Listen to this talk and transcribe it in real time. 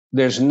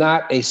there's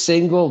not a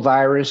single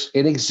virus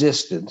in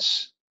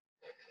existence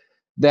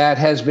that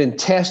has been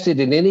tested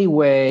in any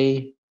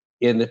way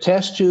in the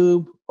test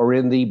tube or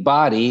in the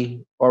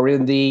body or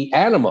in the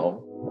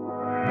animal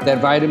that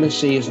vitamin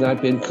C has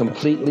not been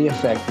completely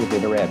effective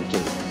in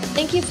eradicating.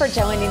 Thank you for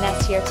joining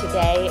us here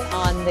today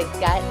on the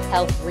Gut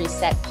Health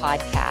Reset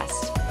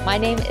podcast. My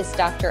name is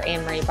Dr.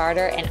 Anne-Marie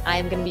Barter, and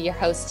I'm going to be your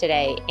host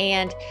today.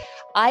 And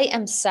I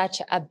am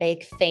such a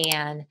big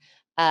fan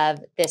of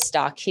this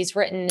doc. He's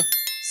written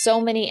so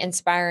many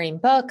inspiring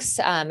books,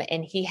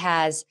 and he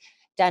has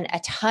done a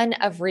ton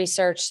of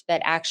research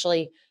that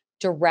actually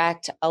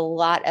direct a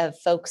lot of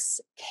folks'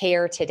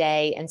 care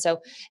today. And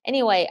so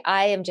anyway,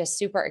 I am just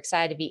super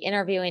excited to be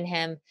interviewing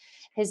him.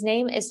 His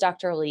name is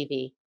Dr.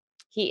 Levy.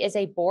 He is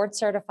a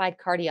board-certified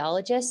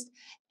cardiologist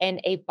and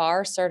a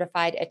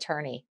bar-certified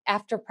attorney.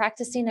 After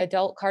practicing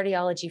adult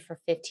cardiology for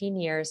 15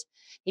 years,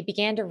 he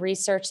began to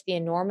research the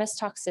enormous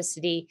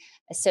toxicity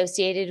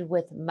associated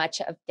with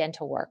much of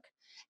dental work,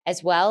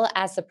 as well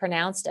as the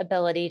pronounced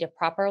ability to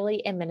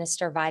properly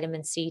administer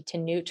vitamin C to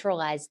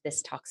neutralize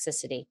this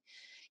toxicity.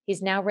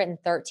 He's now written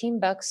 13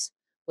 books,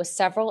 with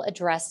several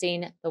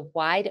addressing the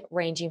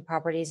wide-ranging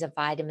properties of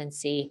vitamin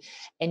C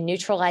in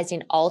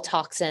neutralizing all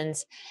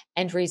toxins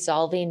and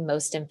resolving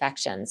most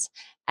infections,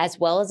 as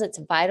well as its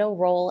vital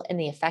role in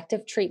the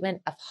effective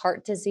treatment of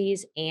heart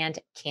disease and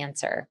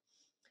cancer.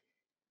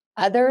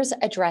 Others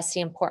address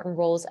the important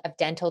roles of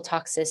dental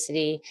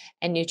toxicity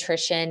and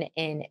nutrition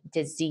in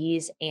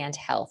disease and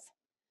health.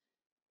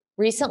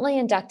 Recently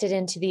inducted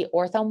into the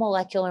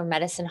Orthomolecular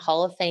Medicine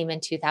Hall of Fame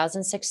in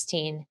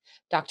 2016,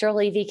 Dr.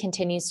 Levy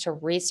continues to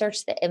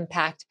research the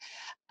impact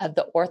of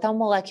the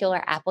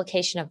orthomolecular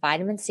application of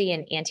vitamin C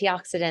and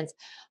antioxidants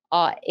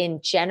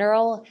in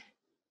general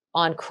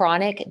on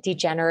chronic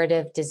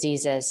degenerative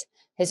diseases.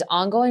 His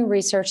ongoing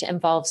research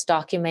involves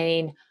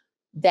documenting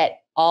that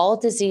all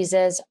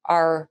diseases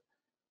are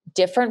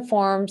different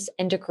forms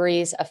and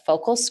degrees of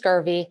focal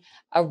scurvy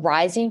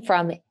arising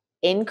from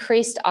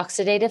increased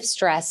oxidative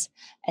stress,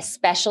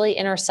 especially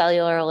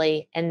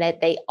intercellularly, and that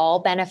they all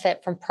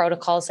benefit from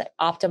protocols that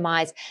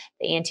optimize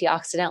the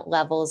antioxidant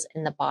levels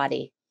in the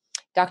body.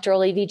 Dr.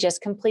 Levy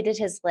just completed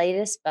his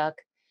latest book,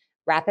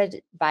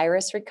 Rapid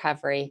Virus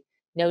Recovery,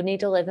 No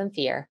Need to Live in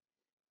Fear,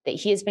 that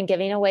he has been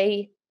giving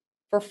away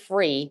for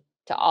free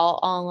to all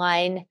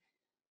online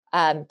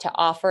to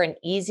offer an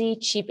easy,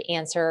 cheap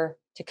answer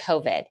to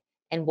COVID.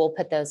 And we'll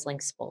put those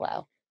links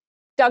below.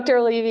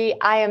 Dr. Levy,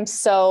 I am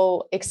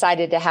so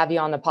excited to have you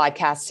on the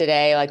podcast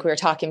today. Like we were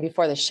talking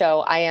before the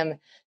show, I am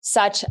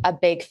such a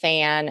big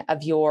fan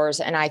of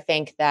yours. And I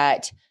think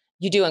that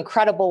you do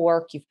incredible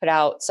work. You've put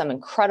out some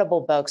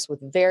incredible books with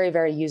very,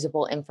 very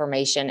usable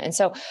information. And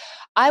so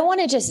I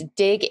want to just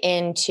dig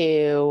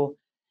into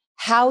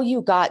how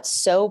you got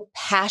so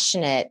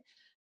passionate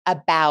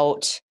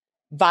about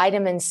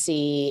vitamin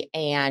C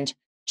and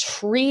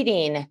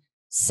treating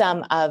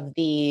some of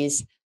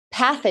these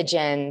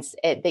pathogens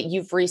that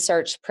you've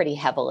researched pretty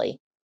heavily.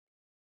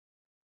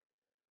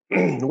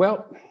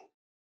 Well,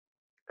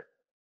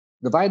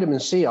 the vitamin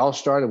C all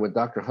started with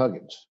Dr.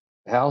 Huggins,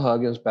 Hal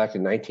Huggins, back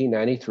in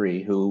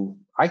 1993, who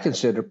I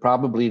consider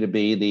probably to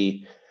be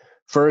the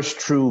first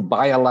true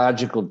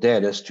biological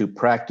dentist to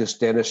practice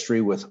dentistry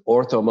with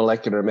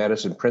orthomolecular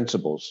medicine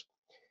principles.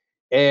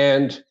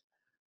 And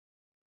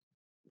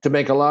to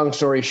make a long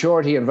story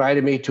short, he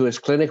invited me to his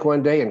clinic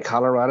one day in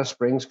Colorado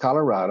Springs,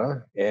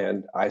 Colorado,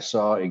 and I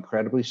saw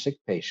incredibly sick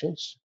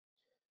patients,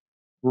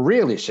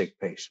 really sick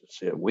patients,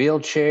 in a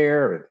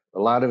wheelchair, and a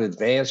lot of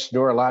advanced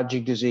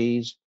neurologic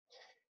disease.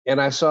 And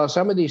I saw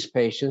some of these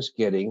patients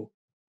getting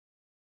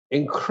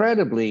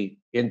incredibly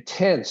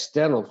intense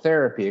dental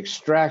therapy,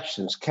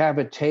 extractions,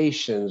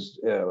 cavitations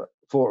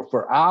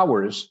for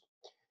hours.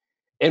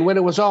 And when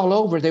it was all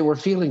over, they were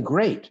feeling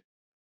great.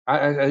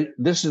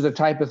 This is the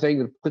type of thing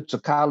that puts a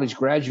college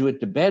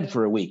graduate to bed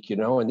for a week,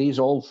 and these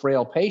old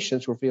frail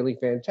patients were feeling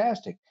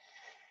fantastic.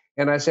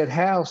 And I said,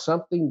 Hal,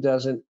 something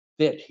doesn't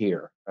fit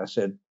here. I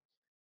said,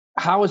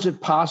 how is it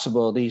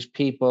possible these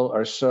people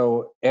are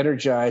so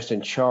energized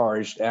and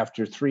charged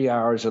after 3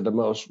 hours of the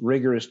most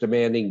rigorous,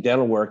 demanding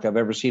dental work I've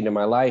ever seen in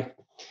my life?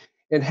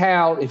 And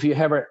Hal, if you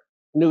ever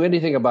knew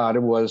anything about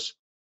him, was,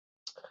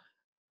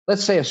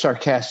 let's say, a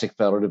sarcastic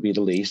fellow to be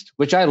the least,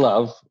 which I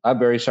love. I'm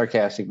very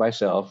sarcastic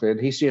myself. And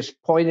he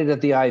just pointed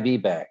at the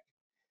IV bag.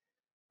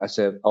 I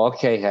said,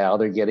 okay, Hal,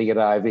 they're getting an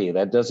IV.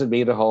 That doesn't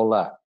mean a whole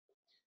lot.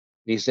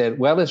 He said,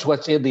 well, it's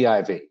what's in the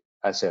IV.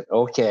 I said,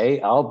 okay,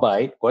 I'll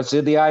bite. What's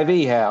in the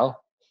IV, Hal?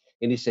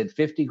 And he said,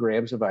 50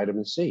 grams of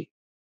vitamin C.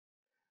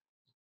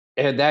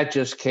 And that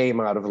just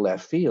came out of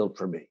left field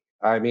for me.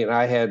 I mean,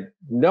 I had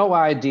no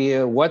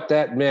idea what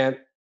that meant,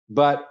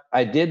 but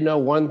I did know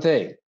one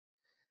thing.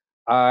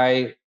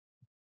 I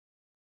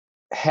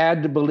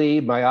had to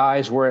believe my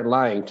eyes weren't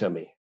lying to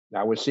me.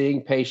 I was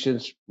seeing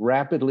patients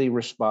rapidly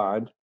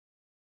respond.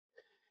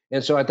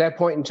 And so at that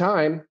point in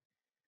time,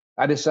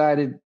 I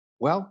decided,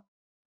 well,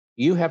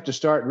 you have to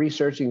start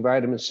researching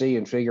vitamin C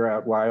and figure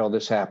out why all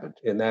this happened.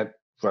 And that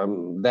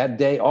from that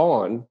day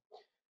on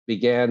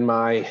began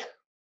my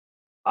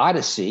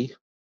odyssey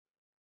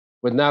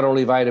with not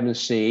only vitamin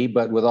C,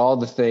 but with all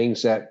the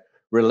things that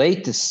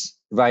relate to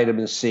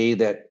vitamin C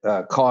that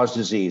cause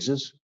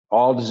diseases.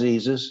 All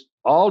diseases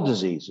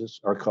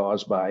are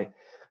caused by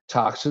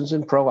toxins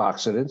and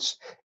pro-oxidants.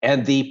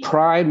 And the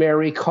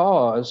primary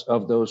cause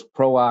of those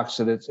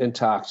pro-oxidants and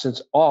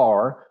toxins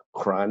are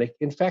chronic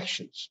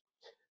infections.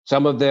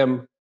 Some of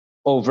them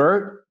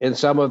overt, and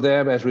some of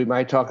them, as we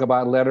might talk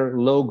about later,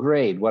 low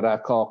grade, what I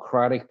call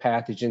chronic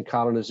pathogen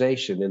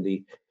colonization in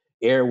the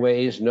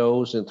airways,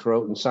 nose, and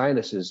throat and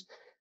sinuses.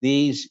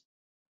 These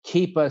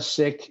keep us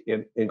sick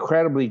in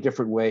incredibly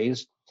different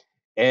ways.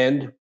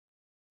 And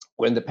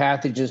when the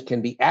pathogens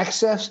can be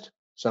accessed,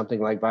 something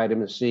like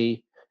vitamin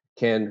C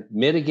can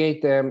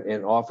mitigate them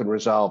and often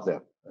resolve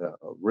them.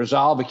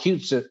 Resolve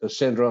acute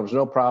syndromes,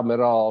 no problem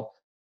at all,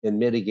 and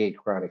mitigate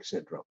chronic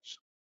syndromes.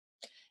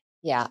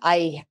 Yeah,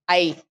 I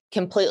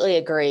completely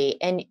agree.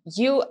 And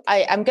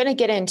I'm going to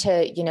get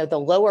into, the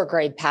lower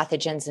grade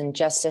pathogens in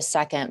just a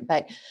second,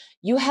 but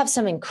you have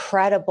some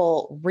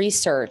incredible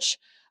research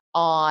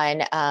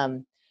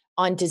on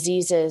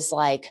diseases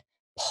like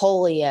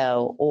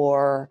polio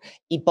or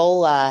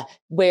Ebola,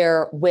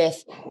 where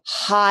with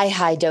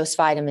high dose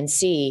vitamin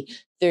C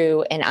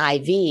through an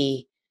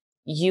IV,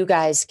 you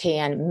guys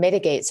can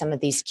mitigate some of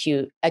these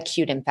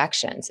acute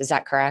infections. Is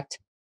that correct?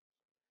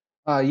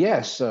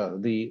 Yes,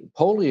 the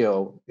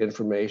polio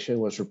information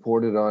was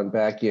reported on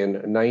back in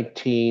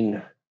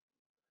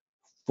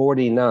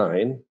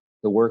 1949.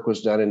 The work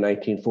was done in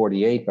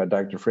 1948 by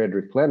Dr.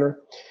 Frederick Klenner.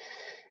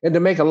 And to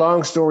make a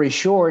long story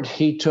short,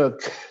 he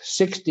took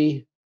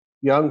 60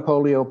 young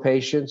polio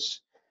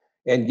patients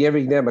and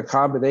giving them a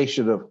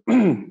combination of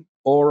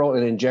oral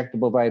and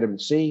injectable vitamin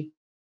C,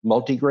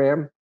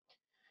 multigram.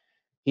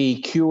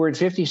 He cured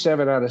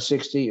 57 out of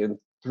 60 in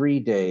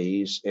 3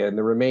 days, and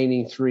the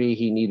remaining 3,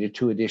 he needed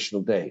 2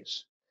 additional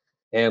days.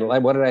 And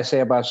what did I say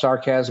about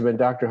sarcasm and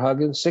Dr.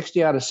 Huggins?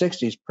 60 out of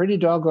 60 is pretty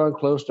doggone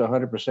close to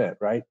 100%,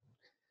 right?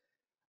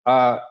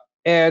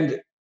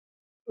 And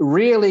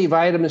really,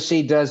 vitamin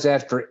C does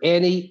that for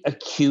any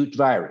acute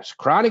virus.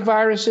 Chronic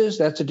viruses,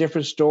 that's a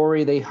different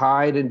story. They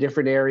hide in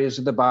different areas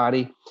of the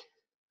body.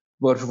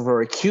 But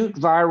for acute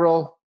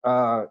viral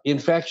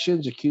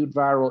infections, acute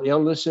viral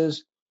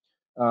illnesses,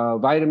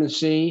 vitamin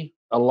C,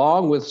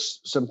 along with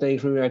some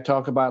things we might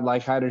talk about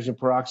like hydrogen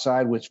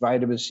peroxide, which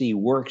vitamin C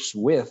works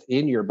with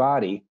in your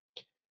body,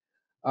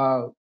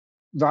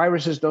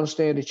 viruses don't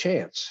stand a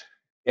chance.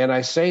 And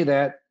I say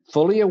that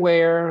fully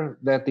aware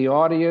that the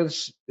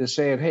audience is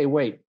saying, hey,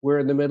 wait, we're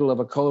in the middle of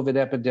a COVID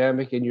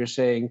epidemic and you're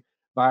saying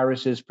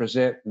viruses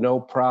present no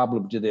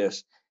problem to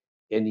this.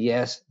 And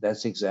yes,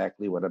 that's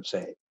exactly what I'm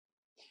saying.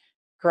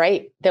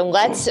 Great. Then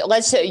let's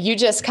you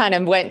just kind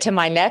of went to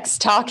my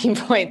next talking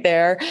point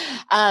there.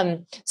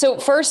 So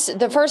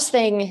the first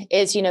thing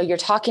is, you're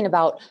talking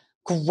about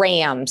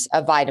grams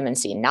of vitamin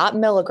C, not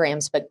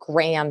milligrams, but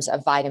grams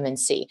of vitamin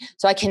C.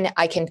 So I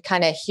can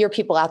kind of hear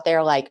people out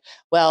there like,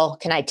 well,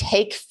 can I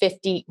take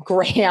 50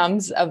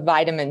 grams of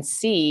vitamin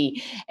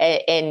C?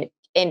 And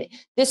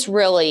this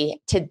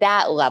really, to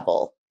that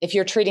level, if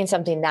you're treating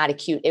something that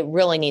acute, it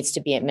really needs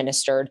to be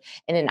administered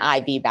in an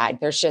IV bag.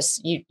 There's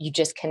just, you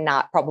just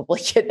cannot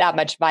probably get that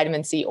much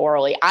vitamin C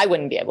orally. I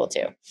wouldn't be able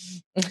to.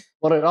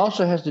 Well, it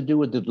also has to do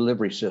with the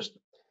delivery system.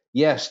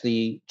 Yes,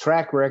 the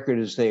track record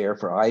is there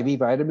for IV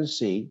vitamin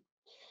C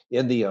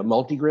in the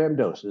multigram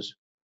doses.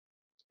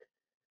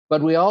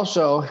 But we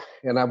also,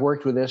 and I've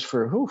worked with this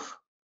for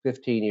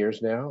 15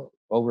 years now,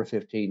 over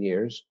 15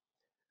 years,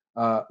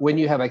 when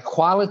you have a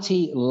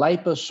quality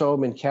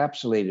liposome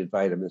encapsulated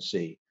vitamin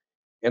C,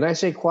 and I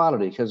say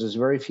quality because there's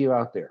very few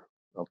out there.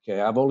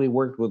 Okay, I've only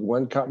worked with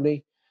one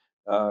company,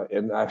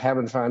 and I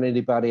haven't found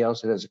anybody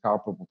else that has a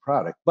comparable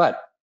product.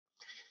 But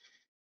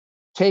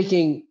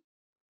taking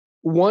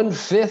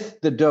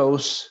 1/5 the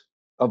dose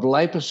of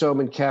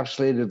liposome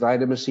encapsulated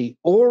vitamin C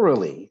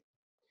orally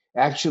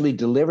actually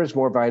delivers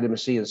more vitamin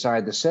C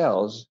inside the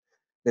cells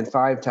than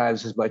 5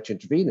 times as much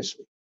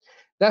intravenously.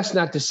 That's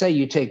not to say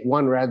you take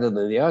one rather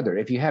than the other.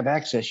 If you have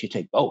access, you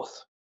take both.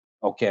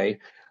 Okay,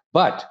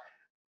 but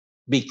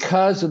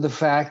because of the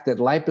fact that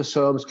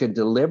liposomes can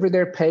deliver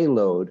their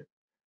payload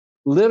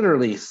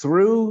literally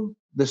through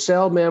the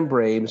cell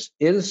membranes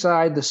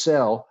inside the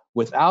cell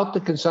without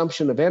the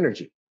consumption of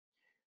energy.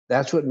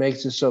 That's what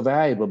makes it so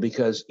valuable,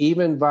 because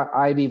even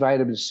IV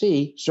vitamin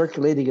C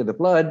circulating in the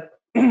blood,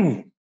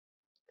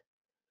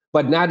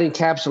 but not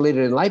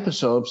encapsulated in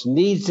liposomes,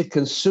 needs to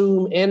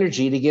consume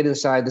energy to get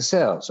inside the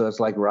cell. So it's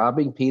like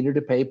robbing Peter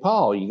to pay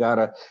Paul. You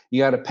gotta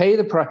pay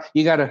the price.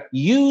 You gotta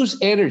use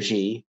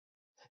energy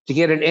to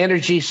get an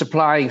energy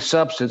supplying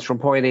substance from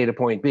point A to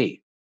point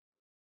B.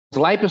 With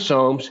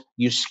liposomes,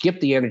 you skip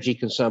the energy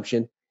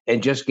consumption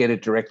and just get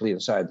it directly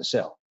inside the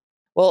cell.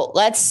 Well,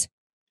 let's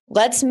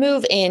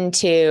move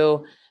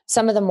into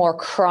some of the more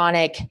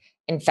chronic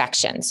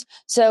infections.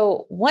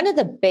 So one of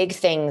the big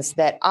things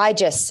that I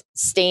just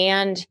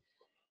stand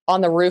on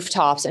the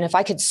rooftops, and if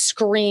I could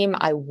scream,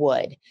 I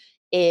would,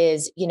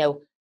 is,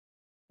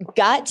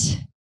 gut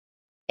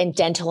and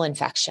dental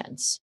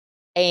infections.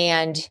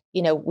 And,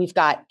 we've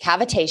got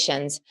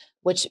cavitations,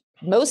 which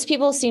most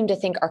people seem to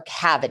think are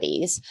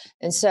cavities.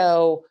 And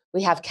so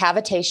we have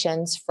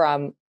cavitations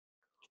from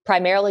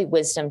primarily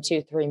wisdom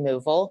tooth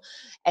removal,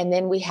 and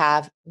then we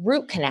have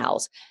root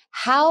canals.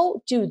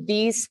 How do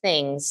these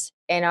things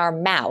in our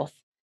mouth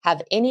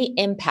have any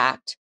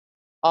impact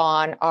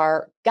on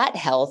our gut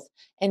health,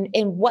 and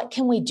what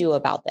can we do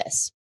about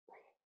this?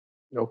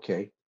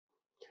 Okay.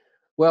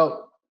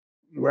 Well,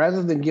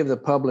 rather than give the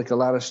public a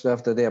lot of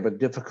stuff that they have a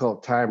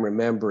difficult time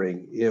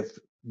remembering, if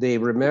they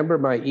remember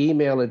my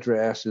email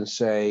address and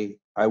say,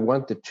 I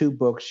want the 2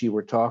 books you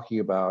were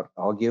talking about,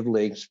 I'll give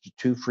links to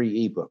 2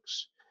 free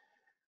ebooks.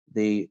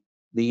 The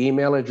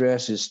email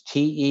address is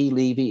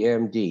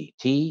TELevyMD,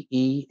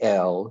 TELEVYMD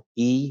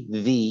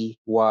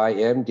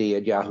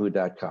at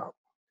yahoo.com.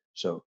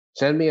 So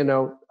send me a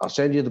note. I'll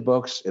send you the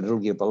books, and it'll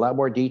give a lot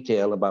more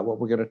detail about what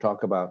we're going to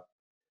talk about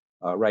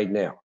right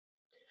now.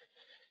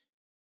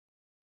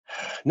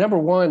 Number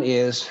one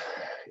is,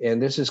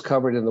 and this is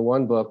covered in the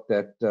one book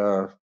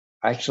that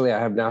actually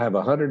I now have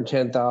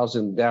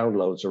 110,000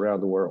 downloads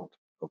around the world.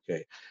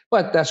 Okay.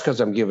 But that's because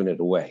I'm giving it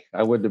away.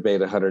 I wouldn't have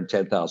made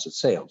 110,000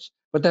 sales,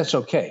 but that's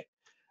okay.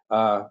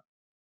 We're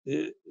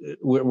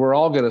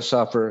all going to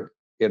suffer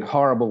in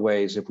horrible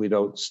ways if we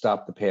don't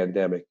stop the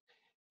pandemic,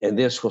 and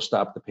this will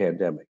stop the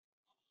pandemic.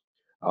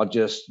 I'll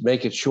just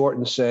make it short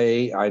and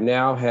say I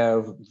now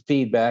have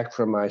feedback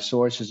from my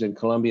sources in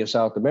Colombia,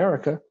 South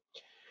America,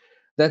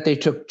 that they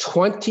took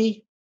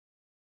 20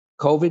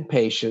 COVID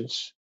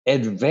patients,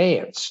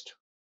 advanced,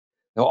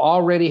 now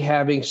already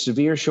having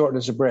severe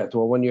shortness of breath.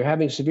 Well, when you're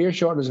having severe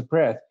shortness of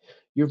breath,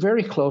 you're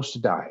very close to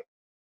dying,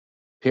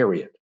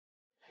 period.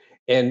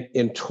 And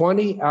in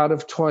 20 out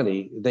of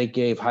 20, they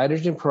gave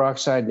hydrogen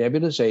peroxide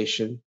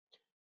nebulization,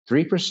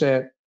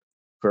 3%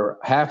 for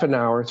half an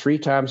hour, 3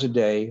 times a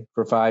day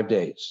for 5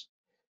 days.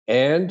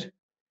 And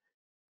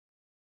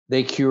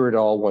they cured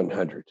all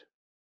 100.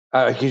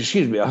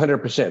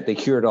 100%. They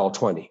cured all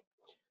 20.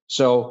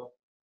 So,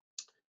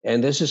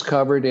 and this is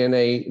covered in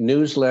a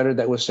newsletter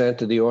that was sent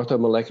to the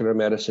Orthomolecular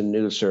Medicine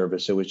News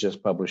Service. It was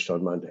just published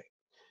on Monday.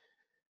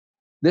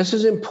 This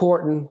is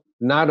important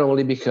not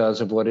only because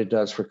of what it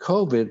does for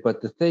COVID,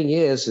 but the thing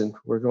is, and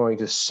we're going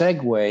to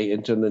segue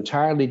into an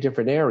entirely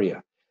different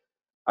area.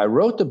 I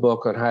wrote the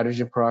book on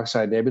hydrogen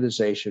peroxide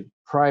nebulization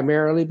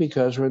primarily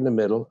because we're in the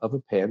middle of a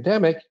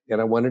pandemic, and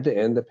I wanted to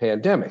end the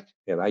pandemic,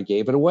 and I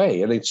gave it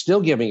away, and it's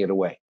still giving it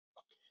away.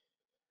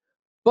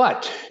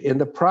 But in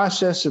the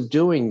process of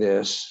doing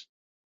this,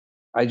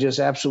 I just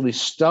absolutely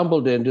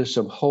stumbled into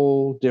some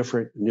whole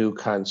different new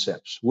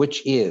concepts,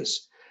 which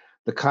is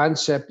the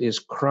concept is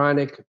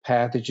chronic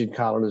pathogen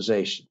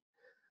colonization,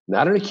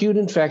 not an acute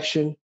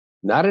infection,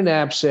 not an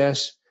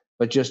abscess,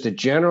 but just a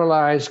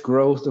generalized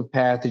growth of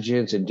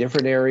pathogens in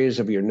different areas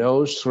of your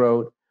nose,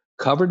 throat,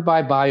 covered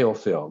by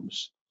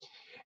biofilms.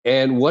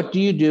 And what do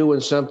you do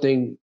when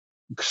something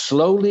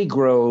slowly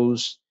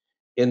grows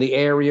in the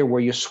area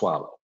where you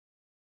swallow?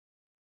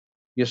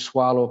 You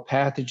swallow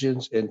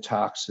pathogens and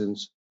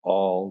toxins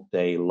all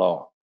day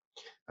long.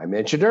 I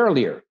mentioned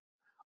earlier,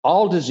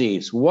 all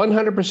disease,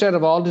 100%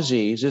 of all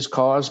disease is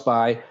caused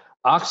by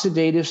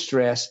oxidative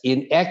stress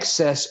in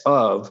excess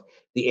of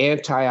the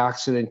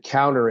antioxidant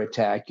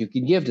counterattack you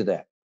can give to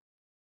that.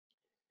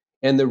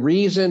 And the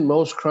reason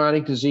most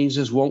chronic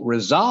diseases won't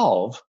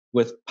resolve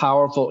with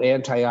powerful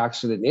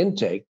antioxidant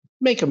intake,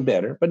 make them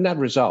better, but not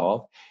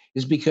resolve,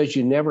 is because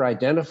you never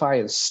identify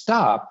and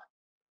stop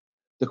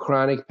the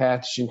chronic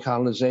pathogen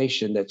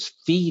colonization that's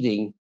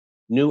feeding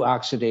new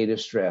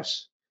oxidative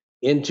stress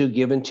into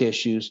given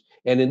tissues,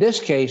 and in this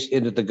case,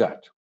 into the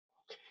gut.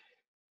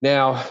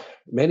 Now,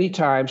 many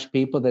times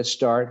people that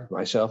start,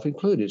 myself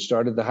included,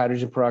 started the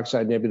hydrogen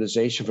peroxide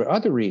nebulization for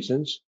other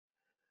reasons,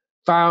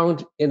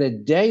 found in a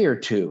day or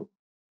two,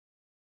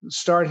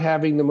 start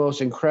having the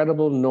most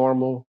incredible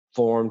normal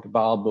formed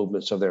bowel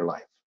movements of their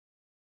life,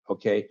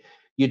 okay?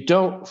 You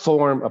don't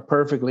form a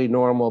perfectly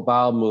normal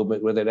bowel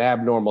movement with an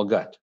abnormal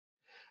gut.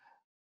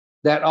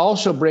 That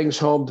also brings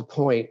home the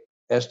point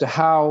as to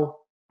how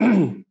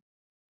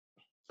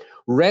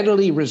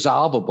readily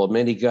resolvable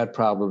many gut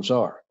problems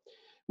are.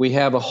 We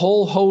have a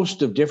whole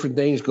host of different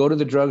things. Go to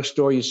the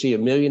drugstore, you see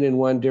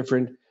 1,000,001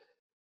 different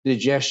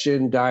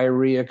digestion,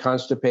 diarrhea,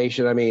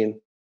 constipation. I mean,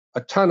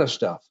 a ton of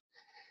stuff.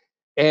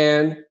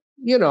 And,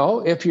 you know,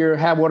 if you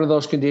have one of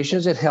those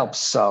conditions, it helps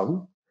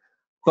some.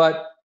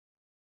 But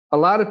a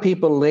lot of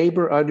people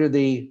labor under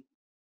the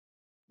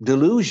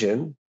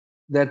delusion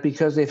that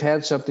because they've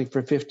had something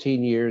for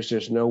 15 years,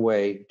 there's no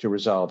way to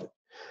resolve it.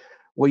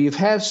 Well, you've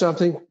had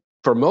something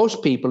for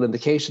most people, in the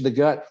case of the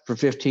gut, for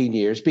 15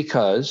 years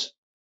because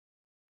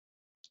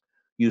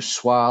you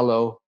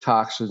swallow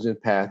toxins and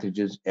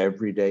pathogens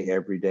every day,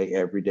 every day,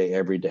 every day,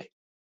 every day.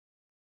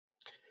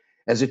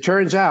 As it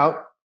turns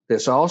out,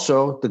 there's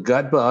also the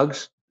gut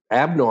bugs,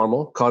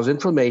 abnormal, cause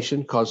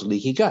inflammation, cause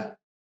leaky gut.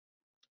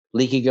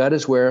 Leaky gut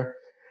is where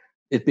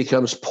it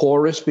becomes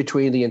porous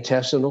between the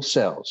intestinal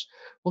cells.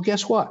 Well,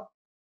 guess what?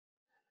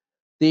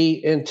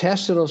 The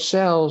intestinal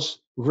cells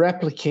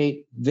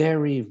replicate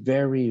very,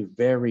 very,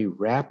 very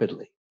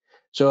rapidly.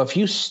 So if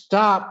you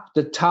stop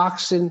the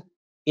toxin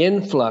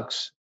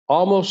influx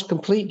almost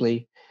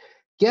completely,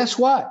 guess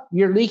what?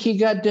 Your leaky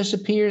gut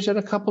disappears in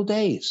a couple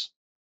days.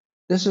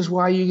 This is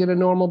why you get a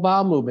normal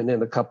bowel movement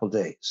in a couple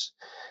days.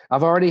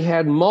 I've already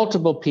had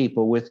multiple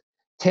people with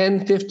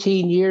 10,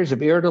 15 years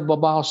of irritable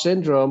bowel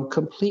syndrome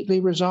completely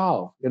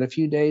resolved in a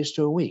few days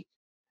to a week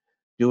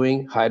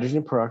doing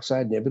hydrogen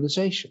peroxide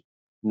nebulization,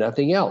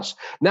 nothing else.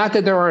 Not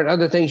that there aren't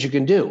other things you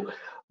can do,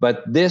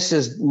 but this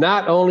is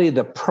not only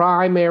the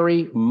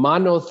primary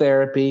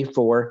monotherapy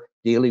for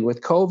dealing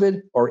with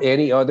COVID or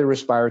any other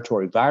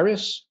respiratory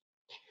virus,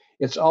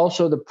 it's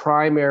also the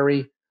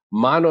primary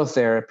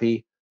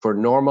monotherapy for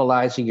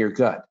normalizing your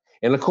gut.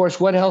 And of course,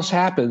 what else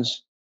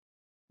happens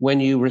when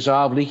you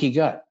resolve leaky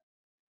gut?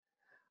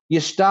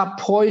 You stop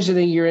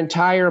poisoning your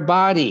entire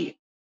body.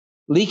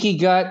 Leaky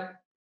gut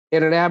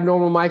and an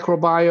abnormal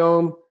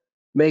microbiome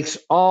makes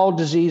all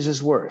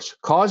diseases worse,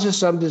 causes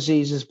some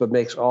diseases, but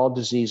makes all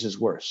diseases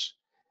worse.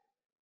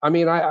 I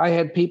mean, I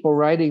had people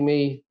writing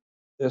me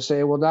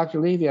say, well, Dr.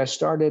 Levy, I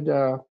started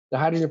the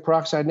hydrogen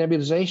peroxide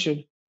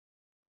nebulization,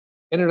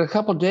 and in a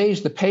couple of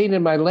days, the pain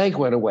in my leg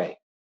went away.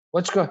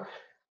 What's going?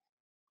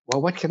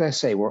 Well, what can I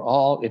say? We're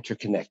all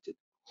interconnected.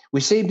 We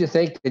seem to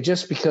think that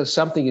just because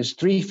something is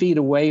 3 feet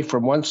away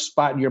from one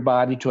spot in your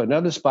body to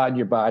another spot in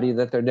your body,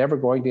 that they're never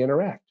going to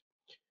interact,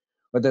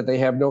 or that they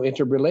have no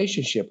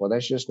interrelationship. Well,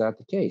 that's just not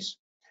the case.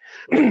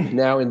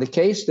 Now, in the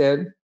case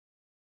then,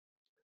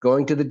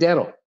 going to the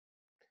dental,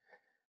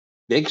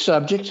 big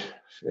subject,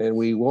 and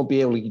we won't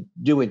be able to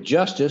do it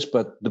justice,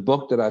 but the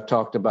book that I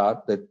talked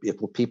about, that if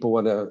people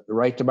want to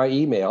write to my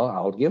email,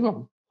 I'll give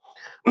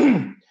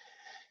them,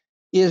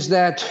 is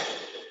that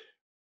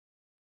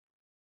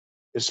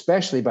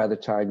especially by the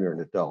time you're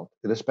an adult,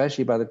 and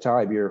especially by the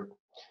time you're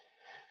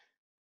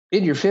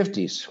in your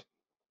 50s,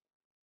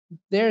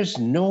 there's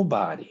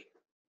nobody,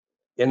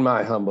 in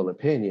my humble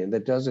opinion,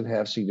 that doesn't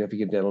have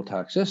significant dental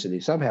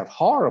toxicity. Some have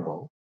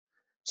horrible,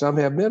 some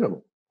have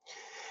minimal.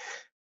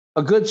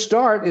 A good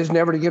start is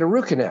never to get a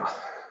root canal.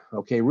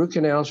 Okay, root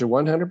canals are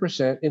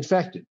 100%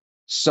 infected.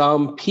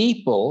 Some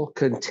people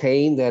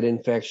contain that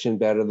infection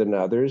better than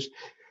others,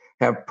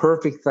 have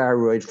perfect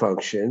thyroid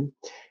function,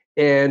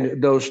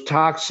 and those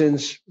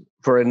toxins,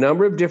 for a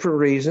number of different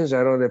reasons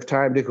I don't have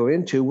time to go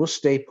into, will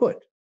stay put.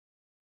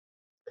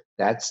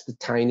 That's the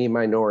tiny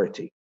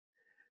minority.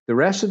 The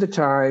rest of the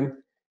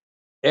time,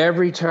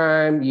 every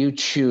time you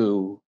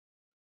chew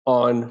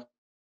on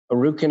a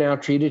root canal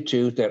treated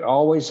tooth that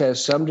always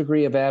has some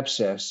degree of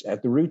abscess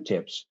at the root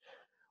tips,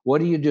 what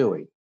are you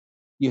doing?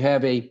 You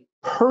have a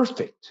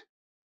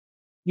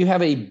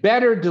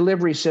better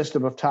delivery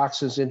system of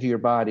toxins into your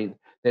body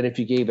than if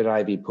you gave it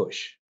IV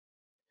push,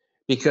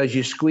 because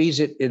you squeeze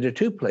it into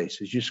two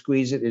places. You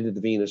squeeze it into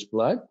the venous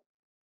blood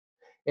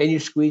and you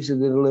squeeze it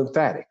into the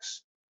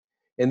lymphatics.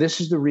 And this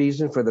is the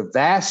reason for the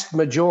vast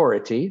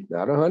majority,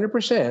 not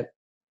 100%,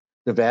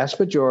 the vast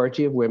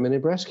majority of women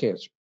in breast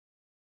cancer.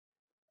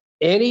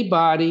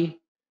 Anybody,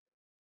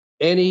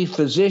 any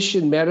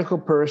physician, medical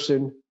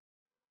person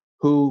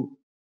who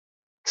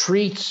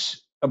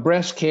treats a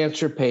breast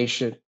cancer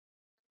patient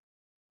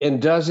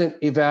and doesn't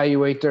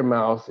evaluate their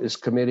mouth is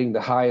committing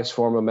the highest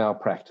form of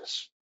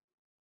malpractice.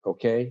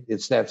 Okay?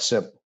 It's that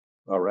simple.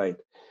 All right.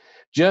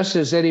 Just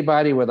as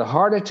anybody with a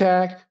heart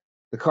attack,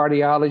 the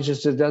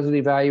cardiologist that doesn't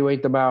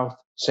evaluate the mouth,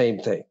 same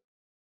thing.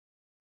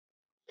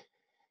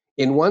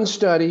 In one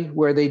study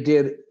where they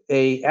did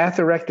a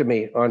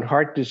atherectomy on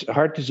heart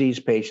disease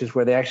patients,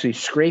 where they actually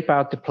scrape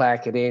out the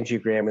plaque at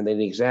angiogram and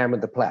then examine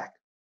the plaque.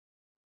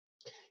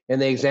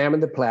 And they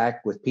examined the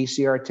plaque with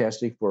PCR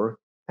testing for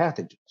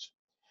pathogens.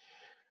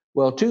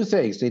 Well, two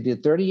things. They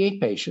did 38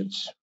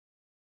 patients.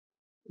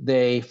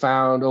 They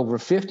found over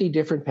 50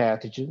 different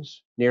pathogens,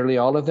 nearly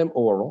all of them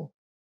oral.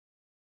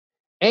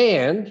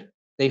 And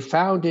they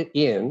found it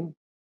in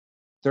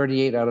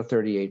 38 out of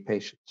 38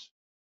 patients.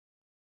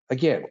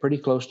 Again, pretty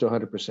close to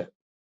 100%.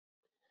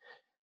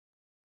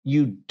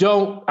 You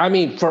don't, I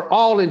mean, for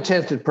all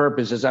intents and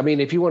purposes, I mean,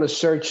 if you want to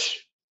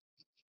search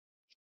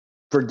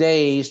for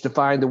days to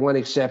find the one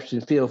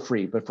exception, feel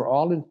free. But for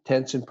all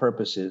intents and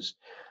purposes,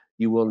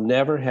 you will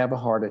never have a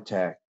heart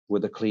attack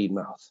with a clean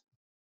mouth.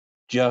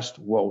 Just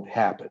won't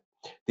happen.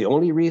 The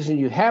only reason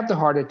you have the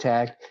heart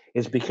attack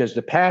is because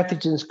the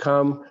pathogens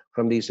come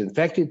from these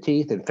infected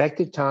teeth,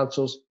 infected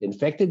tonsils,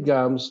 infected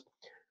gums,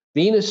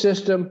 venous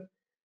system,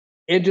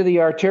 into the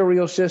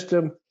arterial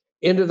system,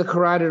 into the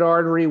carotid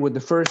artery with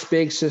the first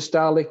big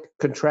systolic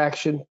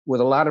contraction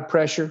with a lot of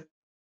pressure.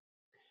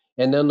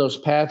 And then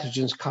those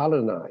pathogens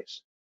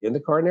colonize in the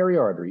coronary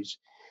arteries.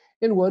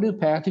 And what do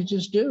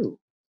pathogens do?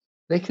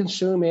 They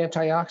consume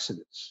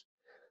antioxidants.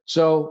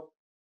 So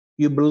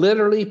you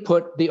literally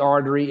put the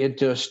artery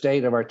into a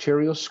state of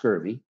arterial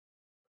scurvy,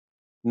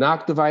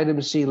 knock the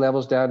vitamin C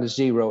levels down to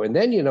zero, and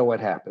then you know what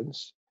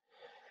happens.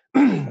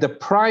 The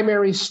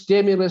primary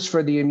stimulus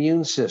for the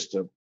immune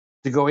system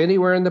to go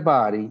anywhere in the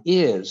body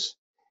is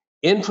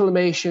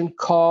inflammation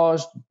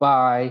caused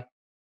by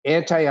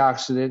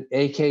antioxidant,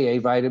 aka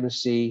vitamin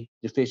C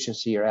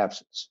deficiency or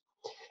absence.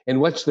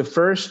 And what's the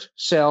first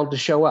cell to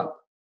show up?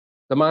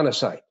 The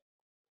monocyte.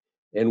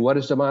 And what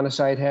does the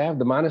monocyte have?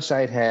 The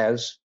monocyte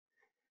has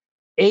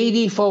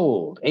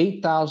 80-fold,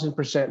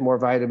 8,000% more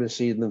vitamin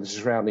C than the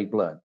surrounding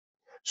blood.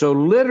 So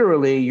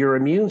literally your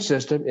immune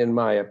system, in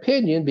my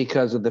opinion,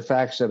 because of the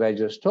facts that I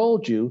just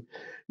told you,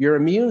 your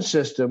immune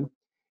system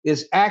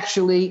is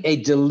actually a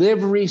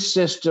delivery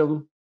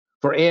system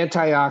for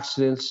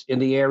antioxidants in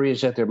the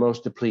areas that they're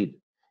most depleted.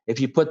 If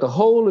you put the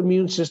whole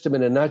immune system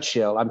in a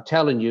nutshell, I'm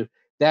telling you,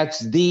 that's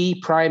the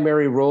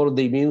primary role of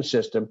the immune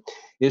system,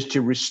 is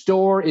to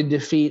restore and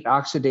defeat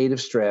oxidative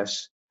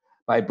stress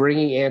by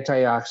bringing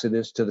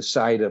antioxidants to the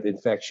site of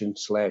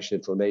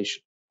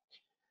infection/inflammation.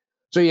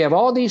 So you have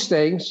all these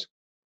things,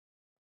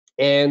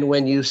 and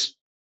when you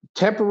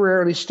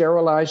temporarily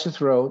sterilize the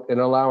throat and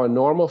allow a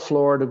normal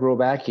flora to grow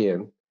back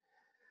in,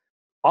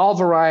 all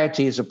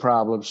varieties of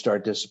problems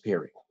start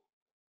disappearing.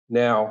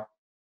 Now,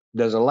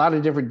 there's a lot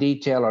of different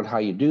detail on how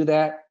you do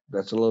that.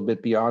 That's a little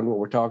bit beyond what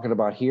we're talking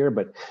about here,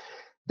 but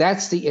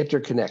that's the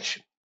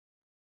interconnection.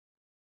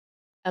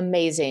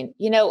 Amazing.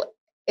 You know,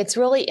 it's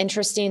really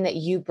interesting that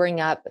you bring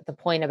up the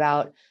point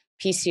about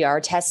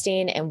PCR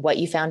testing and what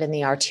you found in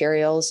the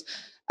arterials.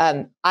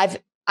 I've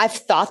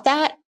thought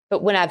that,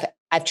 but when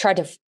I've tried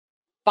to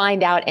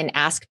find out and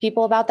ask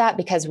people about that,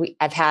 because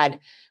I've had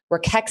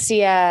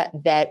rickettsia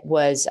that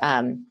was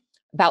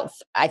about,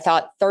 I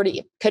thought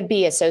 30 could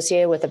be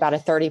associated with about a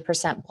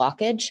 30%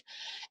 blockage,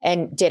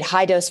 and did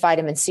high dose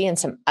vitamin C and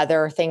some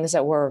other things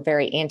that were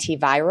very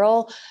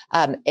antiviral.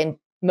 And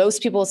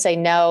most people say,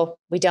 no,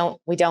 we don't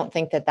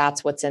think that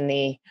that's what's in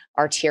the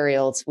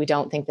arterioles. We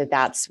don't think that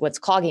that's what's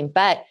clogging.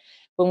 But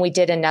when we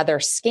did another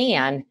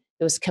scan,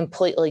 it was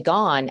completely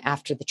gone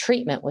after the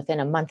treatment within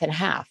a month and a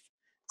half.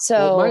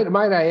 So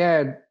might I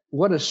add,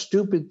 what a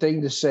stupid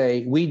thing to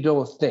say, we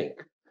don't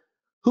think.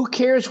 Who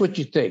cares what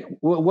you think?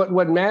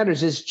 What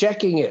matters is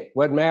checking it.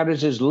 What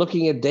matters is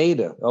looking at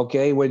data,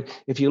 okay?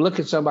 If you look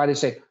at somebody and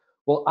say,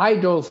 well, I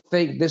don't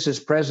think this is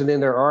present in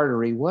their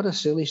artery, what a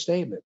silly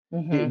statement.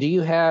 Mm-hmm. Do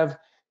you have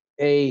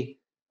a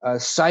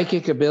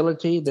psychic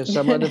ability that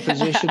some other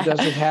physician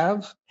doesn't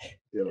have?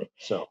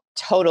 So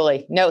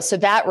totally. No, so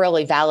that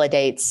really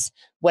validates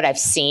what I've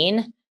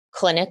seen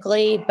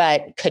clinically,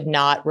 but could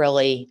not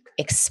really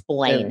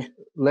explain. And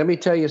let me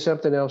tell you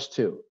something else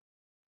too.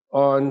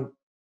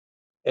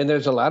 And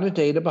there's a lot of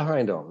data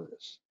behind all of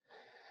this.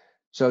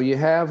 So you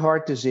have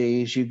heart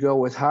disease, you go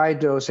with high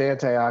dose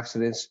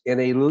antioxidants in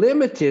a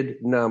limited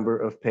number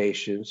of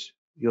patients,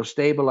 you'll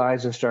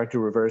stabilize and start to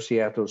reverse the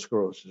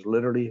atherosclerosis,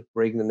 literally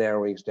bring the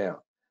narrowings down.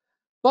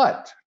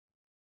 But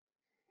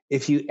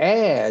if you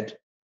add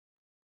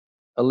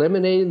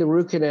eliminating the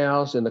root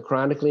canals and the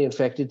chronically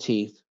infected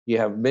teeth, you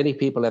have many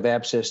people have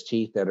abscessed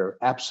teeth that are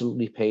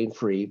absolutely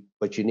pain-free,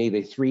 but you need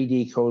a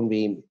 3D cone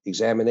beam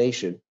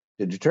examination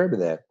to determine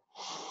that.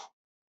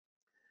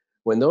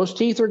 When those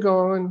teeth are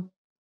gone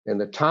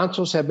and the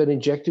tonsils have been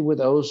injected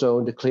with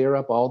ozone to clear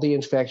up all the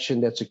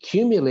infection that's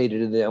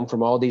accumulated in them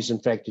from all these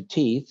infected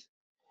teeth,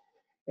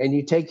 and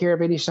you take care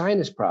of any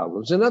sinus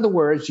problems. In other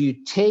words, you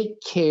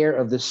take care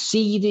of the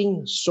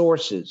seeding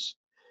sources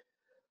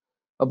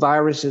of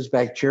viruses,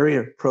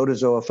 bacteria,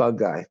 protozoa,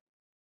 fungi.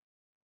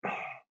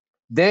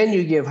 Then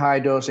you give high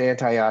dose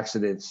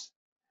antioxidants.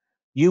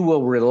 You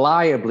will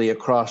reliably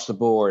across the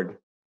board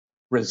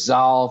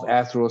resolve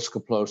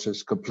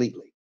atherosclerosis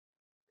completely.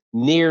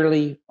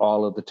 Nearly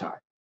all of the time.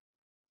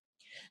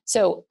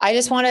 So I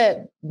just want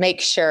to make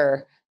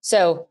sure.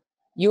 So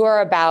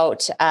you're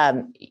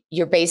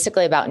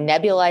basically about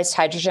nebulized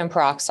hydrogen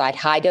peroxide,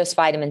 high dose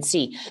vitamin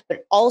C,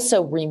 but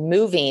also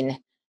removing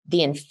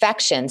the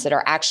infections that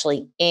are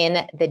actually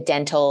in the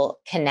dental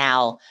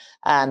canal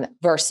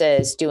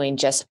versus doing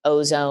just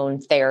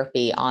ozone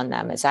therapy on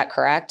them. Is that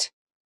correct?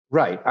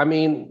 Right. I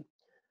mean,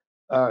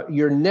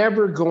 you're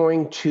never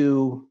going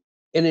to,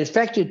 an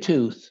infected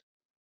tooth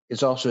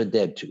is also a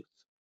dead tooth.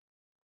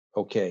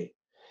 Okay.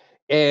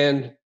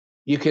 And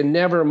you can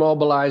never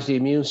mobilize the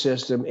immune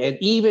system. And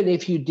even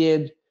if you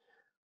did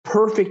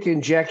perfect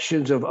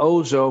injections of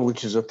ozone,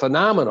 which is a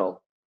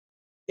phenomenal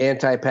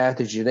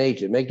anti-pathogen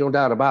agent, make no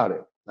doubt about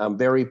it. I'm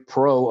very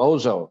pro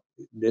ozone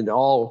in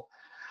all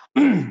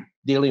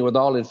dealing with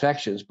all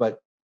infections.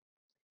 But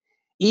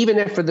even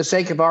if for the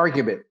sake of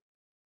argument,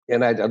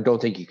 and I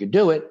don't think you could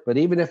do it, but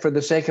even if for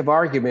the sake of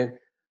argument,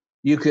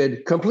 you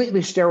could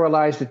completely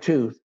sterilize the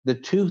tooth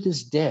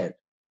is dead.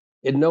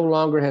 It no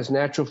longer has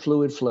natural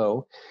fluid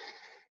flow.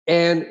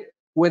 And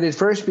when it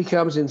first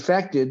becomes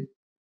infected,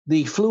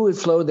 the fluid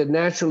flow that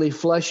naturally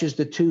flushes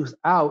the tooth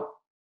out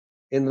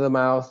into the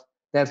mouth,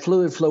 that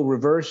fluid flow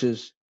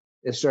reverses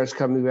and starts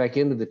coming back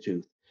into the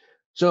tooth.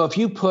 So if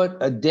you put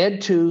a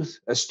dead tooth,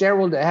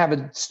 have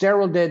a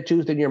sterile dead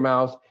tooth in your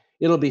mouth,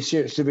 it'll be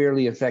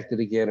severely affected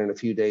again in a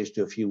few days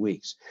to a few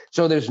weeks.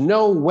 So there's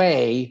no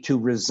way to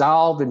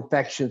resolve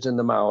infections in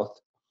the mouth,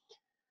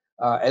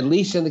 at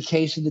least in the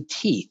case of the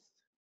teeth,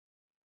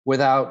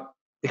 without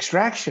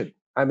extraction.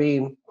 I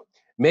mean,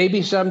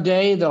 maybe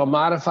someday they'll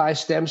modify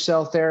stem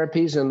cell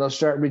therapies and they'll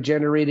start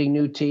regenerating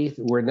new teeth.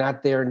 We're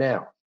not there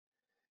now.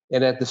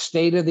 And at the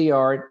state of the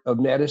art of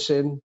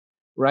medicine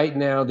right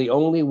now, the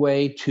only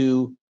way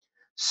to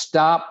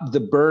stop the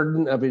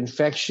burden of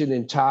infection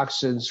and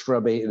toxins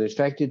from an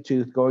infected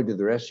tooth going to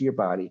the rest of your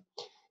body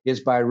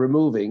is by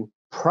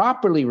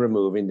properly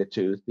removing the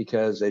tooth,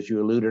 because as you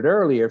alluded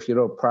earlier, if you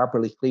don't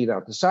properly clean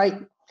out the site,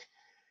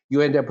 you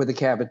end up with a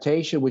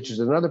cavitation, which is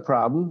another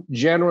problem,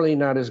 generally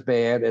not as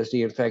bad as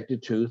the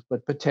infected tooth,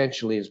 but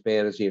potentially as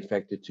bad as the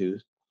infected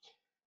tooth.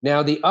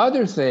 Now, the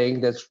other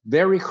thing that's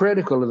very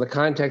critical in the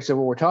context of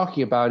what we're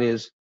talking about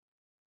is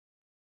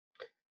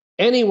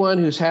anyone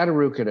who's had a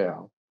root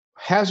canal,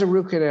 has a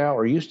root canal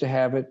or used to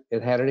have it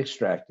and had it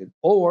extracted,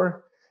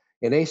 or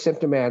an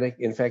asymptomatic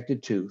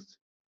infected tooth,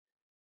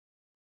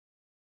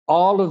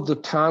 all of the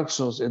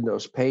tonsils in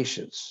those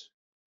patients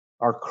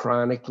are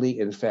chronically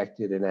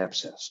infected and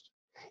abscessed,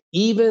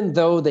 even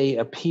though they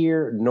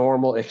appear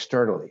normal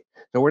externally.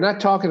 So we're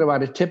not talking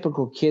about a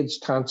typical kid's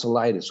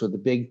tonsillitis with the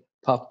big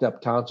puffed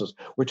up tonsils.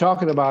 We're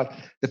talking about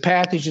the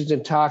pathogens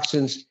and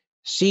toxins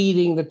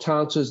seeding the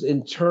tonsils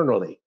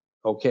internally,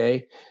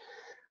 okay?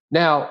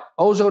 Now,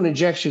 ozone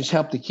injections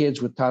help the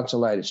kids with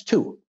tonsillitis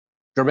too,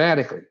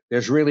 dramatically.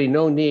 There's really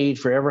no need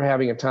for ever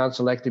having a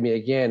tonsillectomy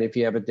again if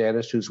you have a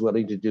dentist who's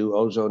willing to do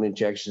ozone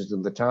injections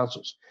in the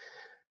tonsils.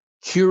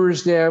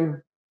 Cures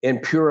them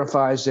and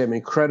purifies them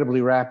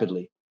incredibly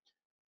rapidly.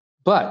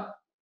 But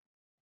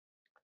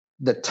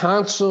the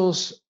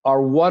tonsils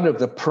are one of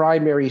the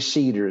primary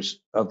seeders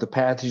of the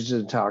pathogens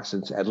and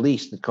toxins, at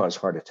least, that cause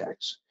heart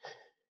attacks.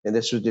 And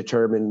this was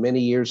determined many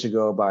years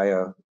ago by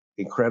an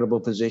incredible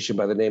physician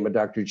by the name of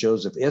Dr.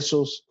 Joseph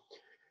Issels,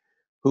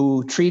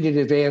 who treated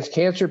advanced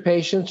cancer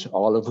patients,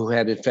 all of who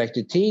had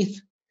infected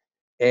teeth.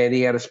 And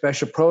he had a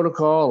special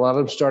protocol. A lot of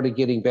them started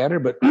getting better,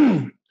 but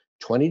 20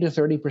 to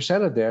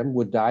 30% of them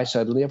would die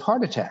suddenly of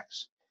heart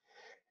attacks.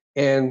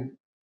 And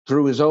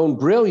through his own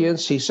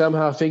brilliance, he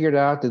somehow figured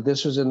out that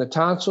this was in the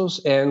tonsils.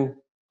 And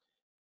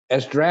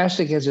as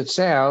drastic as it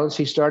sounds,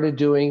 he started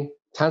doing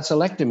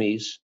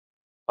tonsillectomies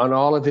on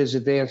all of his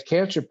advanced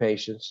cancer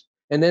patients.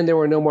 And then there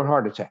were no more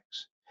heart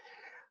attacks.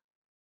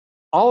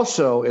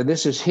 Also, and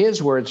this is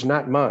his words,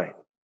 not mine,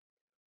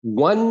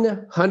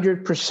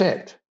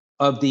 100%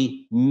 of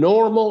the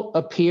normal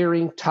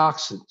appearing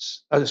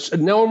toxins,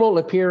 normal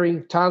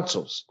appearing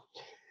tonsils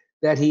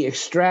that he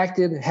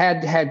extracted,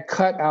 had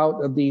cut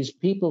out of these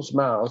people's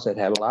mouths that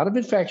had a lot of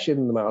infection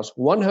in the mouths,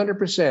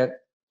 100%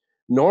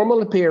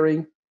 normal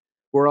appearing,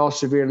 were all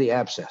severely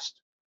abscessed.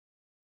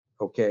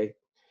 Okay.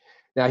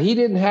 Now, he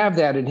didn't have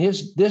that in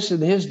his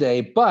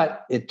day,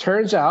 but it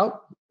turns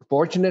out,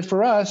 fortunate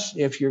for us,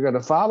 if you're going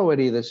to follow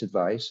any of this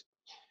advice,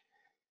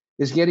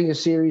 is getting a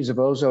series of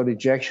ozone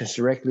injections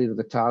directly to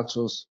the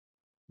tonsils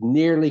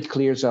nearly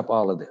clears up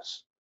all of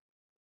this.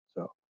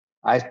 So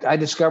I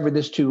discovered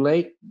this too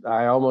late.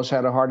 I almost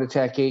had a heart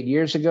attack 8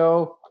 years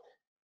ago.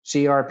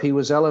 CRP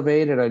was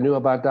elevated. I knew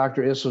about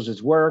Dr.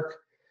 Issels' work.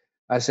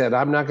 I said,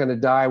 I'm not going to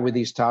die with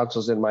these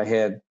tonsils in my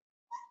head.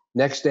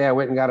 Next day, I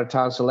went and got a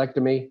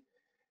tonsillectomy.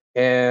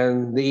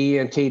 And the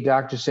ENT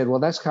doctor said, well,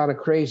 that's kind of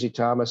crazy,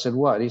 Tom. I said,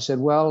 what? He said,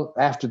 well,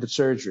 after the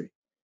surgery.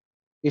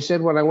 He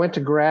said, when I went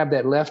to grab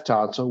that left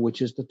tonsil,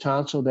 which is the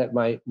tonsil that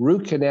my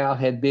root canal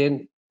had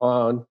been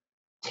on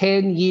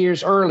 10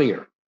 years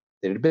earlier,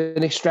 it had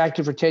been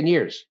extracted for 10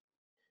 years.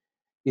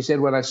 He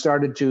said, when I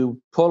started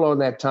to pull on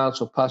that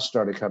tonsil, pus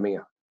started coming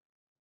out.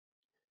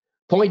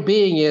 Point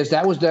being is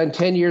that was done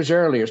 10 years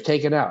earlier, it's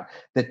taken out.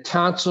 The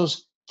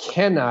tonsils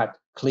cannot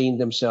clean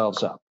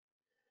themselves up.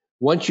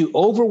 Once you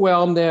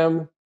overwhelm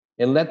them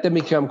and let them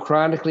become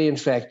chronically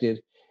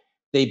infected,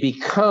 they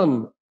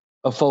become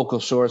a focal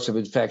source of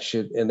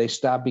infection and they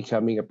stop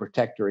becoming a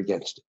protector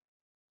against it.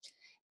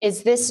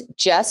 Is this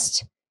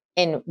just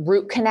in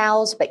root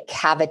canals, but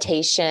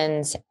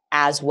cavitations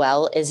as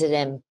well? Is it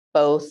in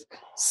both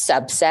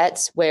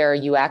subsets where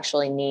you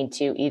actually need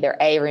to either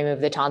A,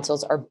 remove the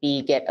tonsils, or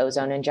B, get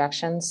ozone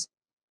injections?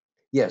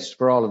 Yes,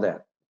 for all of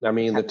that. I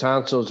mean, the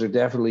tonsils are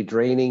definitely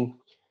draining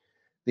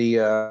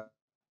the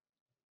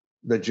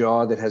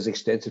jaw that has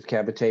extensive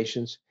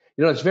cavitations.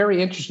 You know, it's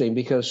very interesting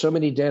because so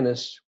many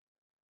dentists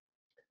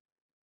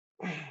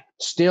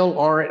still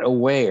aren't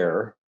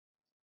aware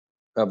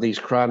of these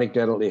chronic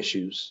dental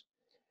issues,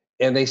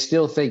 and they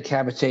still think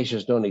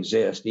cavitations don't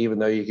exist, even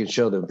though you can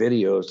show them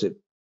videos that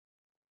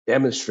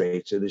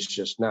demonstrates it. It's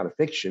just not a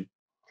fiction.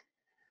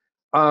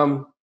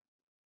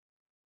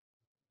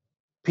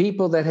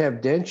 People that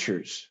have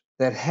dentures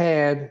that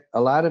had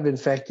a lot of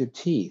infected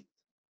teeth,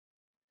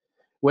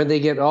 when they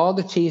get all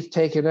the teeth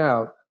taken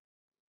out,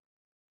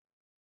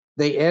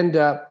 they end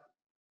up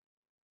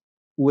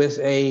with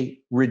a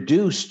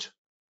reduced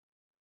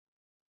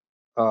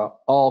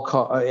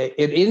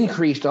it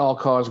increased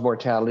all-cause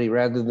mortality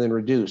rather than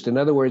reduced. In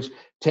other words,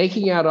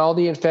 taking out all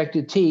the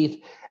infected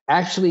teeth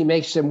actually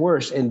makes them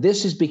worse. And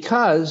this is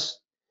because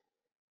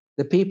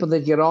the people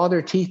that get all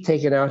their teeth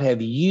taken out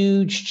have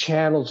huge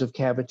channels of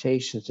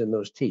cavitations in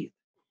those teeth.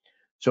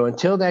 So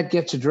until that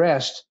gets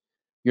addressed,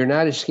 you're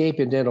not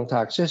escaping dental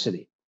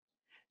toxicity.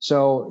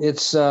 So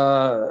it's,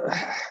 and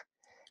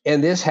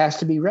this has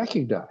to be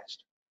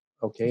recognized,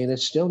 okay? And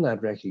it's still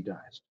not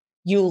recognized.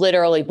 You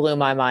literally blew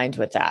my mind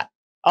with that.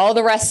 All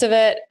the rest of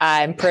it,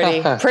 I'm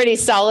pretty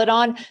solid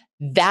on.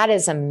 That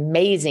is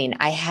amazing.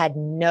 I had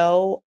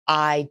no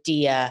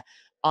idea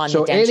on the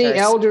So dentures. any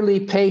elderly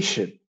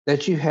patient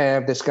that you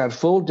have that's got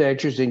full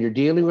dentures and you're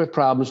dealing with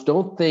problems,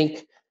 don't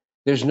think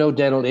there's no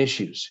dental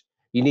issues.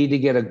 You need to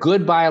get a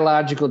good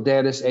biological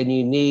dentist, and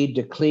you need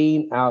to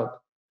clean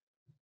out,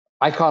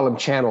 I call them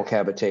channel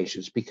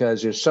cavitations,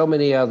 because there's so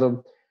many of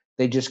them,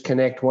 they just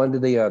connect one to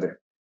the other.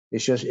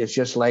 It's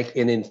just like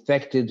an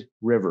infected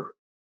river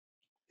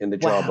in the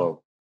jawbone.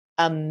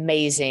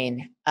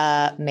 Amazing.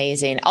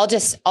 I'll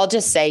just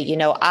say,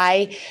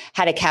 I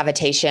had a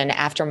cavitation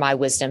after my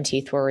wisdom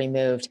teeth were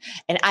removed,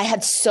 and I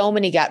had so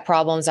many gut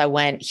problems. I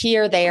went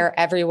here, there,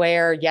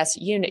 everywhere. Yes.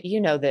 You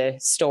know the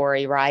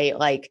story, right?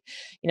 Like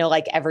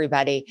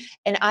everybody.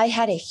 And I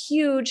had a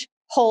huge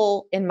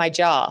hole in my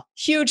jaw,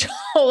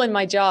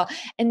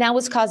 and that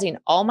was causing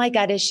all my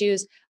gut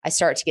issues. I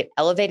started to get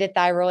elevated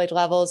thyroid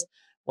levels.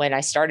 When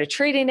I started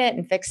treating it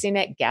and fixing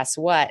it, guess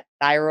what?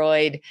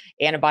 Thyroid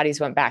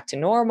antibodies went back to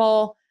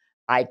normal,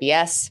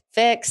 IBS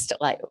fixed,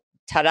 like,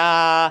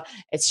 ta-da.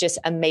 It's just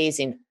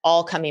amazing.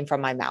 All coming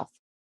from my mouth.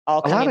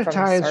 All coming A lot of